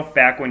Trevorrow,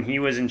 back when he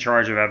was in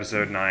charge of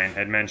Episode 9,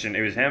 had mentioned,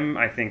 it was him,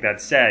 I think, that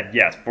said,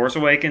 yes, Force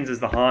Awakens is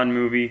the Han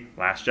movie,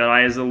 Last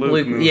Jedi is the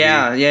Luke movie.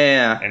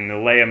 Yeah. And the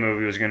Leia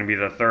movie was going to be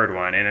the third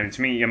one. And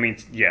to me,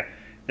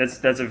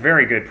 That's a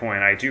very good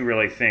point. I do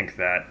really think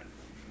that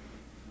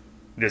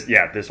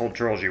this whole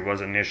trilogy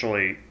was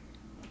initially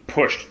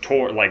pushed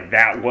toward, like,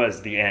 that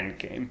was the end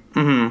game.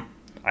 Mm-hmm.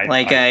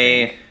 Like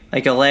a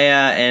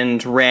Leia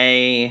and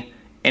Rey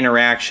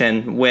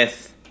interaction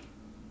with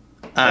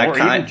or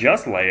even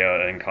just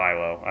Leia and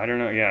Kylo. I don't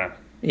know. Yeah.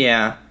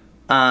 Yeah.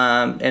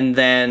 And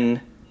then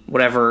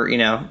whatever,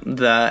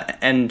 the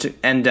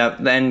end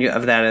of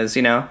that is,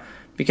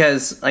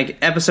 because like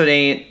episode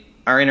 8,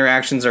 our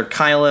interactions are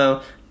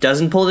Kylo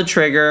doesn't pull the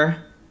trigger,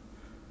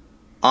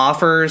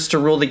 offers to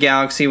rule the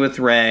galaxy with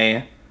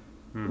Rey,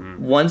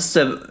 wants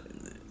to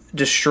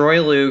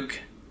destroy Luke,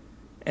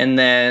 and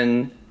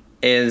then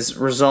is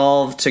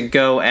resolved to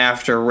go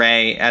after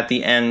Rey at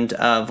the end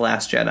of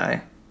Last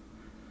Jedi.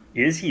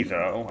 Is he,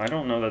 though? I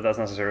don't know that that's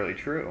necessarily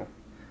true.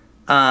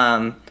 But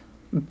I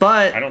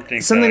don't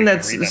think something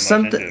that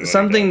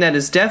something that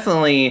is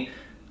definitely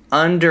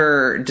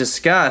under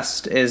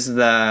discussed is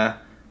the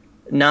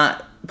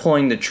not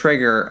pulling the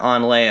trigger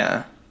on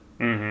Leia.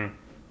 Mm-hmm.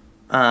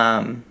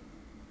 I'm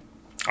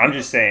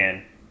just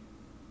saying,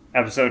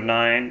 episode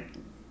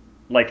 9,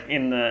 like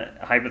in the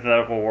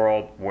hypothetical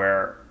world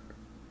where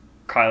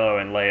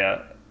Kylo and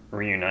Leia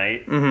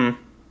reunite, and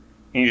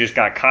you just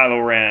got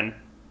Kylo Ren, and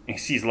he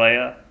sees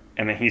Leia,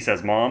 and then he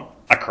says, "Mom,"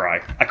 I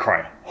cry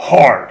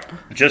hard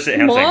just at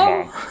him saying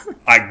 "Mom."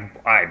 I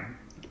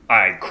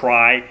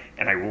cry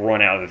and I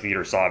run out of the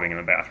theater sobbing in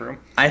the bathroom.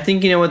 I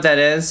think you know what that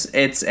is.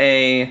 It's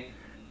they're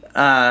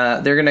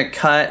gonna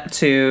cut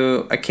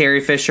to a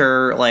Carrie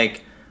Fisher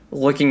like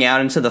looking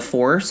out into the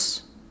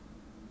Force.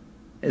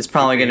 Is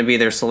probably going to be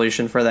their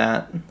solution for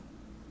that.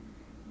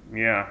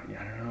 Yeah,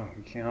 I don't know.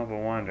 You can't help but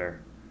wonder.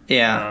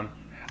 Yeah.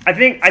 I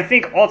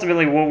think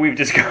ultimately what we've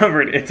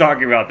discovered in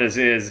talking about this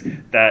is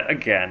that,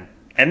 again,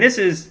 and this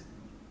is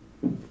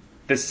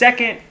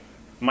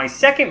my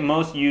second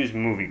most used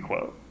movie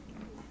quote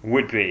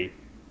would be,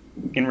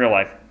 in real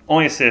life,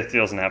 only a Sith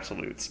deals in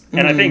absolutes.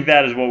 And I think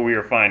that is what we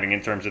are finding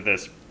in terms of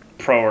this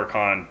pro or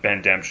con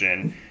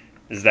Bendemption,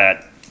 is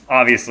that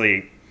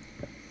obviously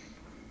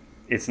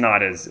it's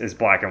not as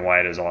black and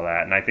white as all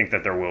that. And I think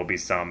that there will be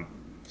some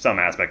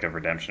aspect of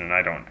redemption, and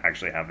I don't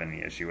actually have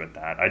any issue with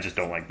that. I just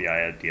don't like the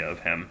idea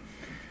of him,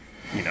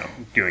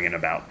 doing an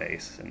about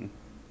face and,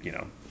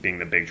 being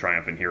the big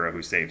triumphant hero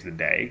who saves the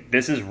day.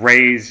 This is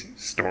Rey's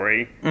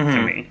story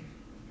to me.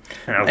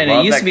 And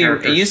it used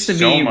to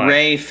be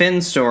Rey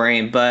Finn's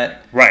story,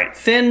 but right.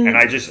 Finn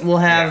will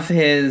have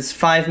his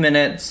 5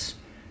 minutes,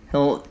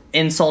 he'll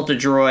insult a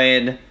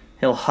droid,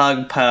 he'll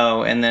hug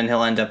Poe, and then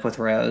he'll end up with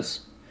Rose.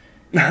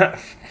 I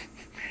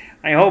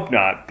hope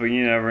not, but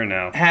you never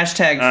know.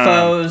 Hashtag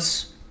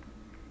foes.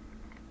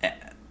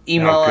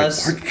 Email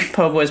us,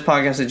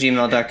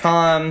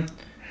 poboyspodcast@gmail.com.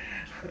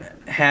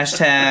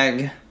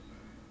 Hashtag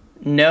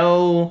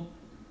no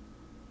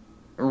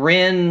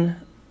Rin,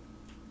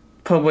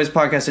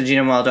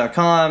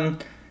 poboyspodcast@gmail.com.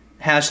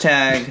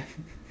 Hashtag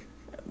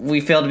we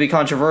failed to be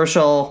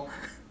controversial.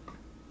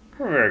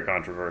 We're very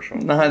controversial.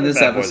 Not in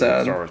this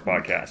episode. Star Wars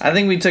podcast. I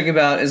think we took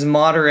about as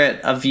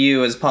moderate a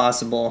view as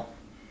possible.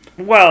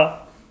 Well,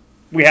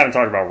 we haven't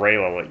talked about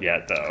Reylo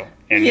yet, though.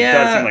 And it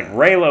does seem like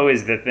Reylo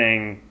is the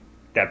thing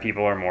that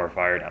people are more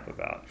fired up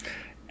about.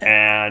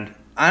 And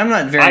I'm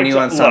not very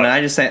nuanced on it. I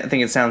just think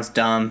it sounds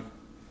dumb.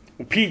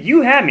 Pete,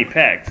 you had me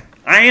pegged.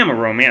 I am a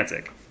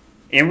romantic.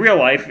 In real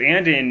life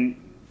and in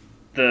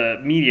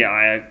the media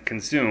I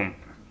consume,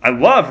 I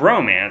love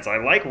romance. I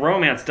like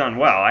romance done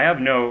well. I have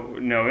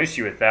no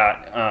issue with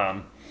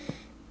that.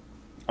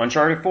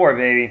 Uncharted 4,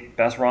 baby.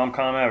 Best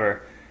rom-com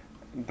ever.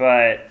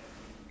 But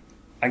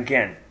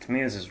again, to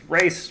me, this is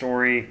Rey's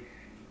story.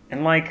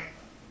 And, I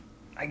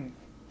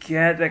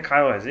get that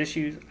Kylo has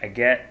issues. I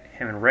get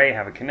him and Rey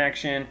have a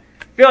connection.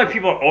 I feel like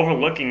people are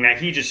overlooking that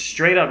he just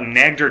straight up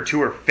negged her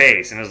to her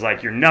face and was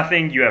like, "You're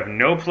nothing. You have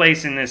no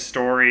place in this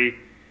story.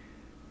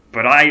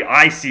 But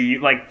I see you."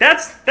 Like,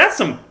 that's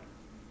some...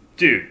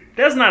 Dude,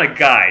 that's not a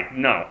guy.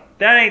 No.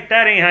 That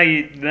ain't how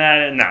you...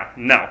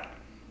 No.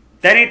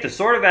 That ain't the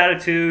sort of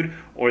attitude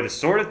or the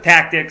sort of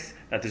tactics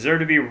that deserve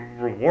to be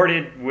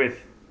rewarded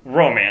with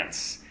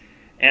romance.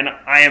 And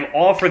I am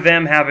all for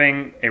them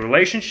having a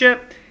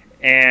relationship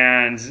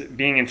and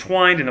being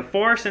entwined in the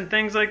Force and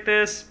things like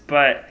this,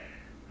 but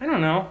I don't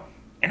know.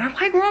 And I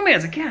like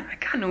romance. Again, I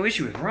got no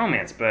issue with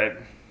romance, but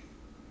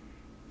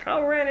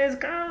Kylo Ren is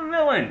kind of a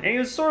villain, and he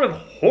was sort of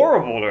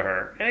horrible to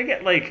her. And I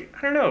get, I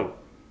don't know.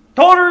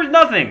 Told her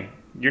nothing.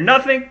 You're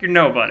nothing, you're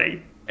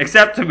nobody.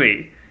 Except to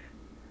me.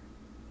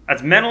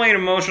 That's mentally and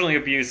emotionally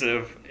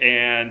abusive,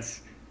 and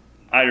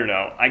I don't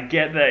know. I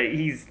get that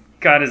he's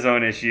got his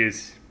own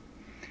issues.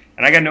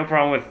 And I got no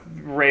problem with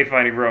Rey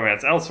finding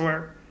romance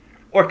elsewhere.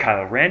 Or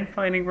Kylo Ren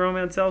finding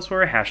romance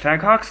elsewhere.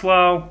 Hashtag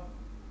Huxlow.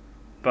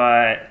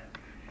 But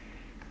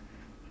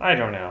I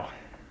don't know.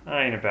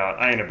 I ain't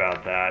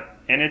about that.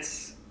 And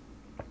it's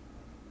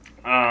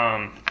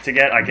to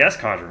get, I guess,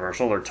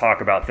 controversial or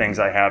talk about things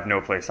I have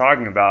no place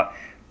talking about.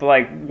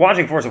 But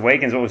watching Force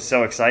Awakens, what was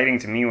so exciting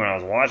to me when I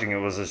was watching it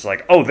was just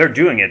oh, they're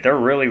doing it. They're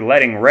really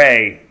letting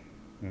Rey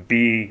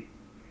be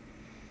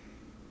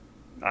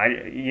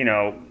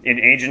an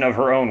agent of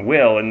her own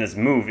will in this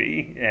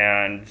movie,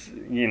 and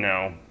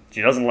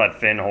she doesn't let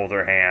Finn hold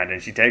her hand,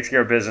 and she takes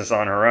care of business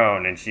on her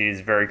own, and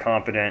she's very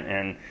competent,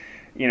 and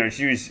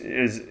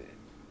is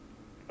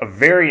a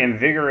very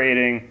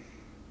invigorating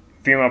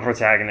female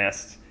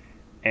protagonist,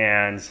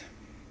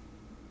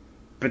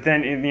 but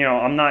then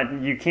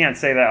you can't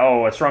say that,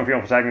 oh, a strong female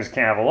protagonist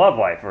can't have a love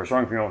life, or a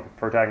strong female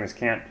protagonist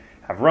can't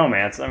have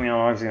romance. I mean, I'm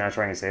obviously not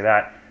trying to say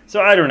that.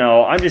 So I don't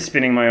know. I'm just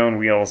spinning my own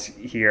wheels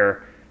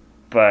here,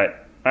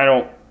 but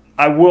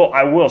I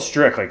will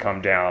strictly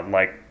come down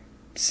like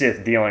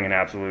Sith dealing in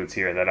absolutes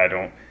here, that I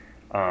don't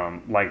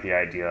like the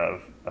idea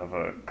of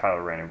a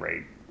Kylo Ren and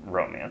Rey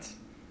romance.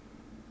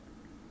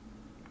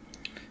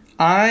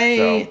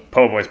 So,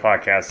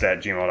 poboyspodcast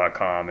at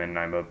gmail.com, and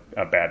I'm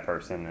a bad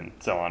person, and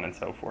so on and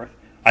so forth.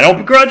 I don't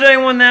begrudge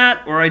anyone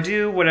that, or I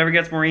do, whatever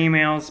gets more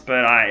emails,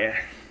 but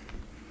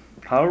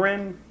Kylo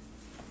Ren,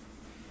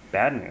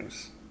 bad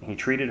news. He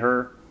treated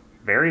her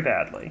very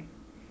badly.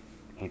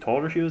 He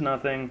told her she was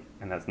nothing,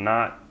 and that's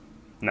not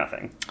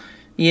nothing.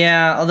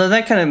 Yeah, although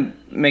that kind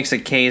of makes a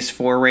case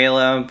for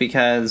Reylo,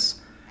 because,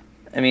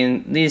 I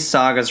mean, these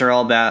sagas are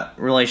all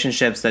about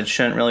relationships that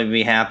shouldn't really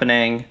be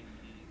happening.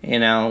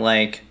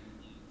 Yeah,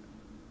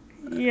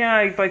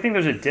 but I think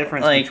there's a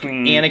difference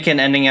between Anakin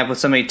ending up with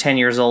somebody 10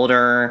 years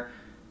older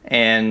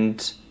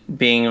and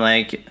being,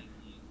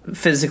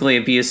 physically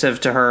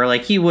abusive to her.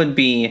 Like, he would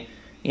be,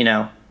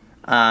 I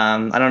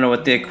don't know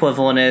what the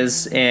equivalent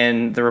is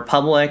in the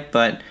Republic,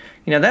 but,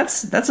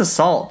 that's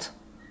assault.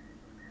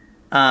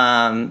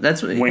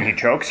 That's when he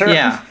chokes her?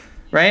 Yeah,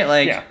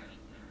 right? Yeah.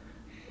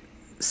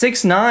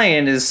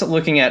 6ix9ine is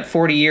looking at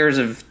 40 years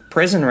of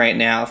prison right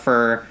now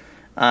for,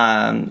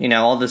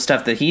 all the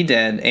stuff that he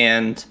did,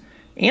 and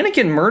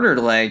Anakin murdered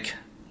a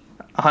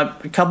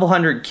couple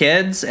hundred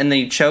kids, and then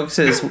he chokes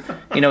his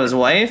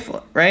wife,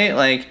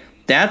 right?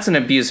 That's an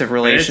abusive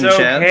relationship.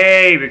 But it's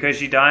okay, because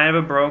she died of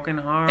a broken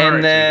heart.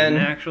 And then he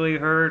didn't actually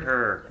hurt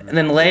her. And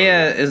then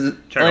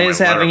Leia's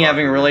having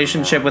a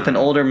relationship with an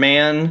older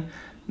man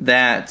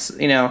that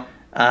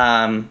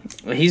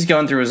he's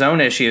going through his own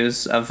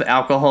issues of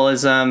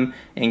alcoholism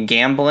and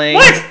gambling.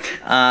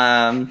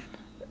 What?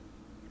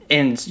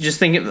 And just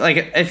think,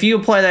 if you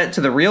apply that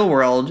to the real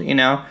world,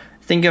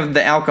 think of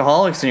the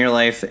alcoholics in your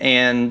life,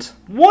 and...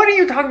 What are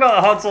you talking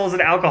about? Han Solo's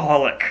an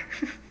alcoholic.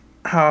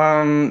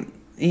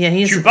 Yeah,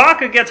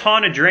 Chewbacca gets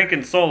Han a drink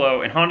in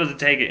Solo, and Han doesn't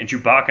take it, and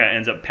Chewbacca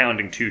ends up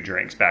pounding 2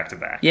 drinks back to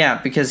back. Yeah,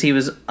 because he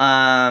was an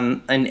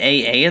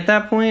AA at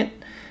that point.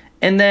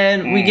 And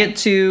then we get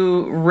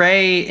to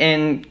Rey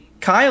and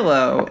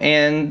Kylo,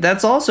 and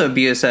that's also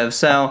abusive.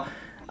 So,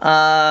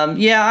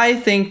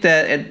 I think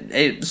that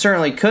it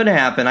certainly could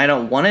happen. I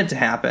don't want it to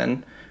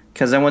happen,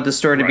 because I want the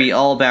story to be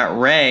all about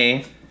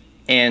Rey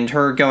and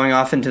her going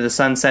off into the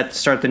sunset to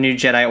start the new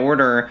Jedi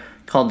Order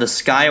called the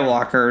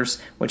Skywalkers,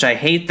 which I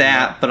hate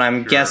that, but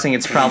I'm guessing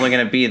it's probably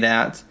going to be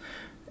that.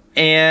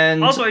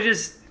 And also,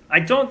 I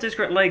don't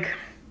disagree.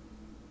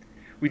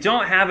 We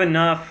don't have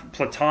enough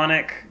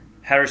platonic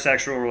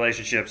heterosexual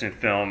relationships in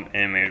film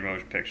and major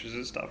motion pictures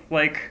and stuff.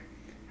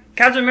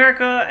 Captain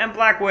America and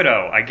Black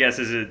Widow, I guess,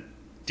 is a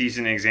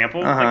decent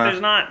example.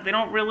 They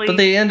don't really... But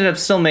they ended up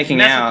still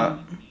making out.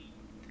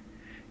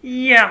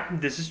 Yeah,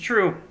 this is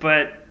true,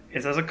 but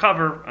it's as a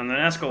cover on an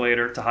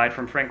escalator to hide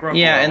from Frank Ruffalo.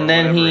 Yeah, and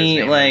then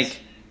he,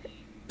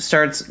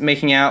 starts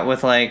making out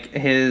with,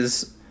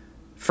 his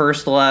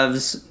first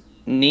love's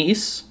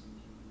niece.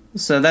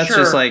 So that's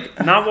just,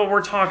 not what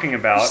we're talking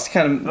about. Just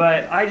kind of...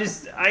 But I'm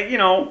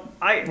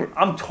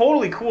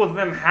totally cool with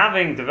them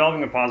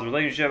developing a positive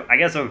relationship. I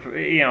guess, for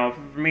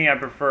me, I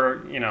prefer,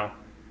 I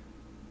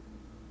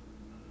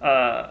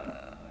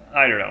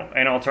don't know,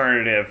 an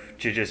alternative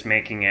to just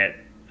making it...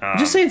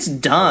 just say it's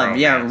dumb.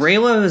 Yeah,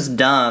 Reylo is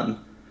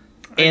dumb.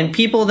 And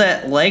people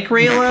that like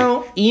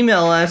Reylo,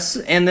 email us,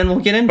 and then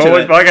we'll get into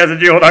it.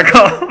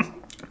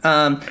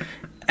 Podcast@gmail.com.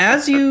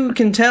 As you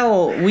can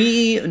tell,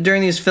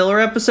 during these filler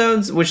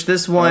episodes, which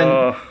this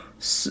one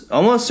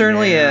almost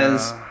certainly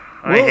is...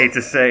 I hate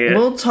to say it.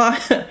 We'll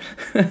talk...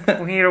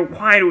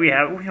 Why do we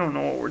don't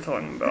know what we're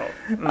talking about.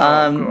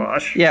 Oh,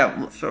 gosh.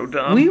 Yeah. So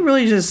dumb. We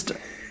really just...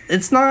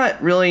 It's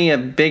not really a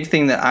big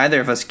thing that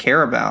either of us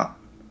care about.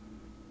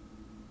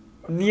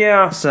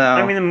 Yeah. So...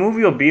 I mean, the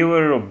movie will be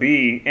what it'll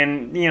be.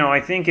 And, I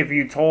think if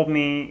you told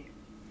me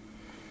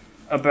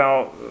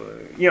about...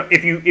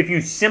 if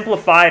you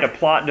simplified a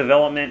plot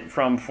development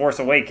from Force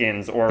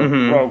Awakens or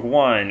Rogue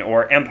One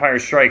or Empire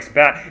Strikes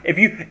Back...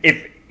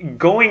 If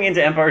going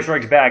into Empire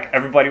Strikes Back,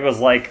 everybody was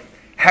like,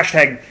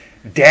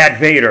 #Dad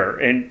Vader,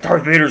 and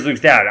Darth Vader's Luke's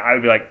dad, I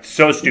would be like,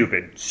 so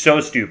stupid,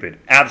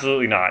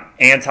 absolutely not,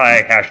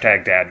 anti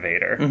 #Dad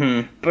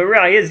Vader. But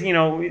really is,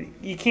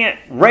 you can't,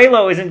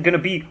 Reylo isn't going to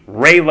be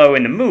Reylo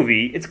in the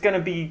movie, it's going to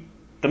be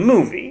the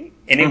movie,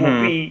 and it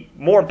will be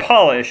more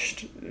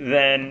polished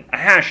than a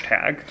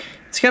hashtag.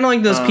 It's kind of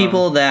like those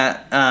people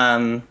that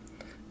don't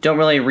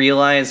really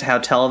realize how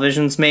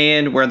television's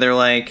made, where they're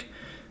like,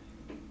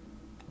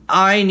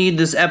 I need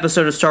this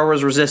episode of Star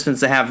Wars Resistance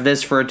to have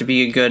this for it to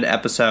be a good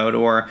episode,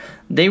 or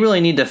they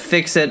really need to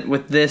fix it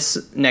with this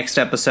next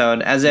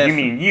episode, as if... You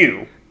mean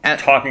you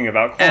As- talking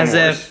about Clone as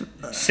Wars,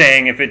 if-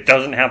 saying if it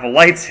doesn't have a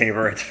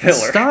lightsaber, it's filler.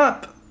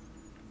 Stop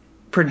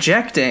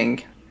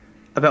projecting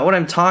about what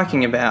I'm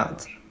talking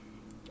about.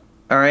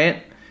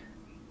 Alright?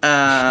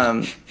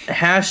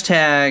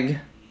 Hashtag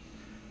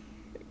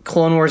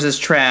Clone Wars is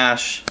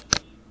trash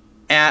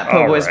at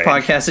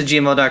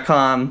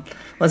poboyspodcast@gmail.com.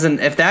 Listen,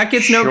 if that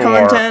gets no Sure.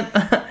 content,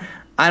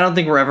 I don't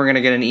think we're ever going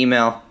to get an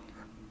email.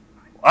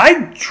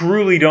 I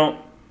truly don't.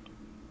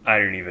 I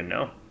don't even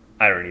know.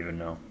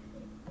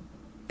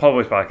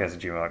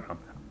 Publishpodcast@gmail.com.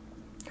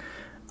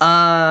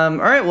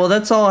 Alright, well,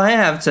 that's all I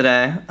have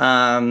today.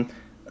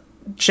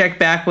 Check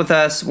back with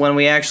us when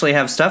we actually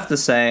have stuff to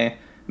say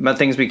about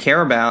things we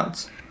care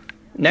about.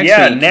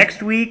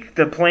 Next week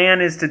the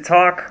plan is to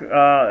talk,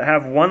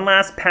 have one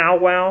last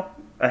powwow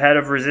ahead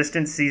of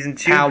Resistance Season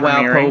 2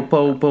 Powwow, premiering.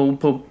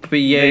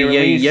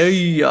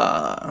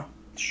 yeah.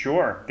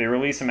 Sure. They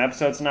released some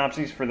episode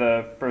synopses for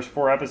the first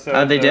 4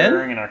 episodes They that did? are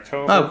airing in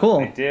October. Oh, cool.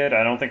 They did.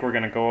 I don't think we're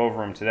going to go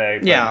over them today,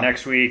 but Yeah.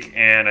 next week.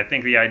 And I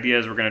think the idea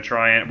is we're going to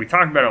try and... We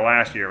talked about it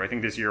last year, but I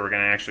think this year we're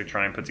going to actually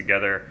try and put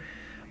together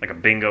like a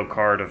bingo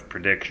card of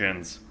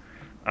predictions.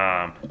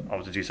 I'll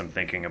have to do some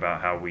thinking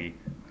about how we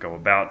go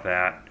about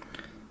that.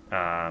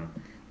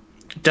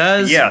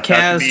 Does that should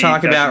Kaz be-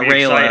 talk that about should be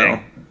Raylo?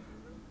 exciting.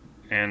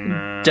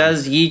 And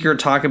Does Yeager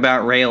talk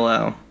about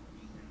Raylo?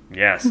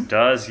 yes,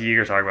 does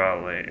Yeager talk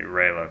about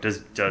Raylo?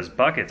 Does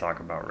Bucket talk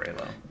about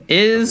Raylo?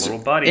 Is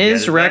little buddy get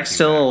his Rex vacuum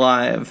still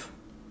back. alive?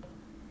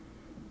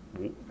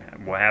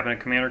 What happened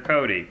to Commander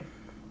Cody?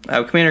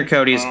 Oh, Commander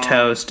Cody's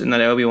toast in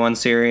that Obi-Wan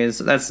series.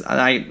 That's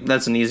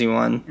an easy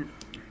one.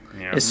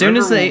 Yeah. As soon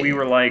as Remember they- when we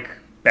were like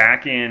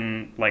back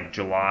in like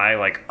July,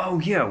 like, oh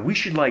yeah, we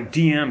should like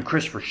DM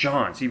Christopher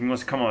Sean, see if he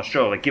wants to come on the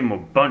show, like give him a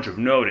bunch of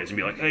notice and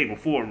be like, hey,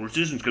 before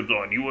Resistance comes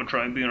on, you want to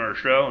try and be on our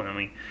show? And I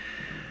mean,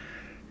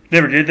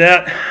 never did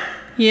that.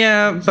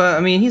 Yeah, but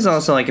I mean, he's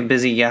also like a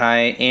busy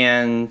guy,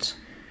 and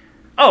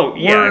Oh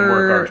yeah, and we're a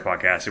We're- garbage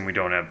podcast, and we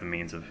don't have the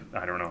means of.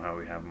 I don't know how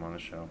we have him on the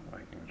show. I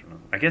don't know.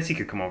 I guess he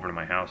could come over to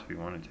my house if he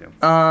wanted to.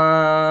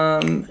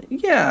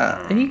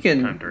 yeah, he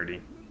Kind of could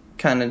dirty.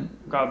 kind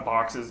of. Got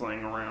boxes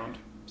laying around.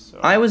 So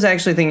I was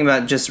actually thinking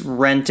about just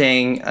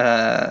renting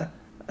a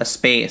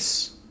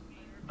space.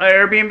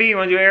 Airbnb. You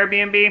want to do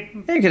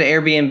Airbnb? Yeah, you could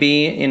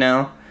Airbnb, you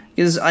know,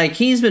 because like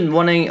he's been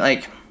wanting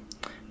like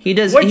he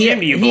does. What he, gym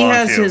do you he belong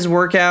has to? his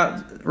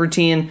workout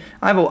routine.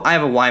 I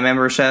have a Y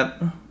membership.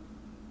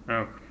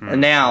 Oh,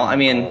 Now, I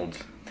mean- Gold.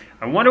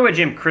 I wonder what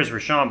gym Chris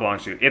Rashawn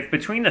belongs to. If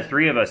between the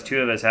three of us,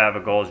 2 of us have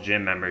a Gold's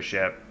gym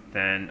membership,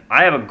 then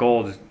I have a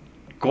gold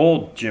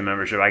gym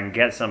membership. I can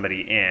get somebody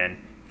in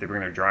if they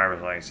bring their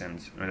driver's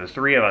license. I mean, the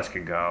 3 of us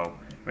could go.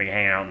 We can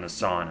hang out in the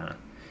sauna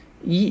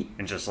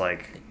and just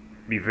like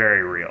be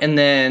very real. And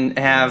then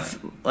have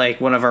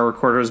like one of our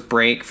recorders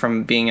break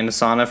from being in a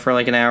sauna for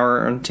like an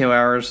hour or 2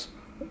 hours.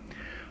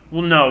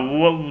 Well, no.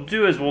 What we'll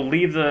do is we'll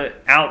leave the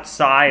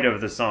outside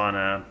of the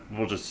sauna.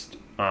 We'll just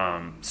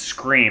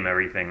scream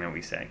everything that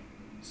we say,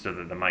 so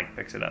that the mic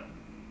picks it up.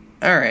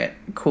 All right,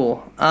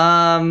 cool.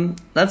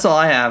 That's all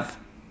I have.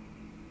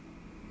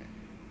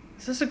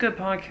 Is this a good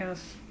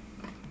podcast?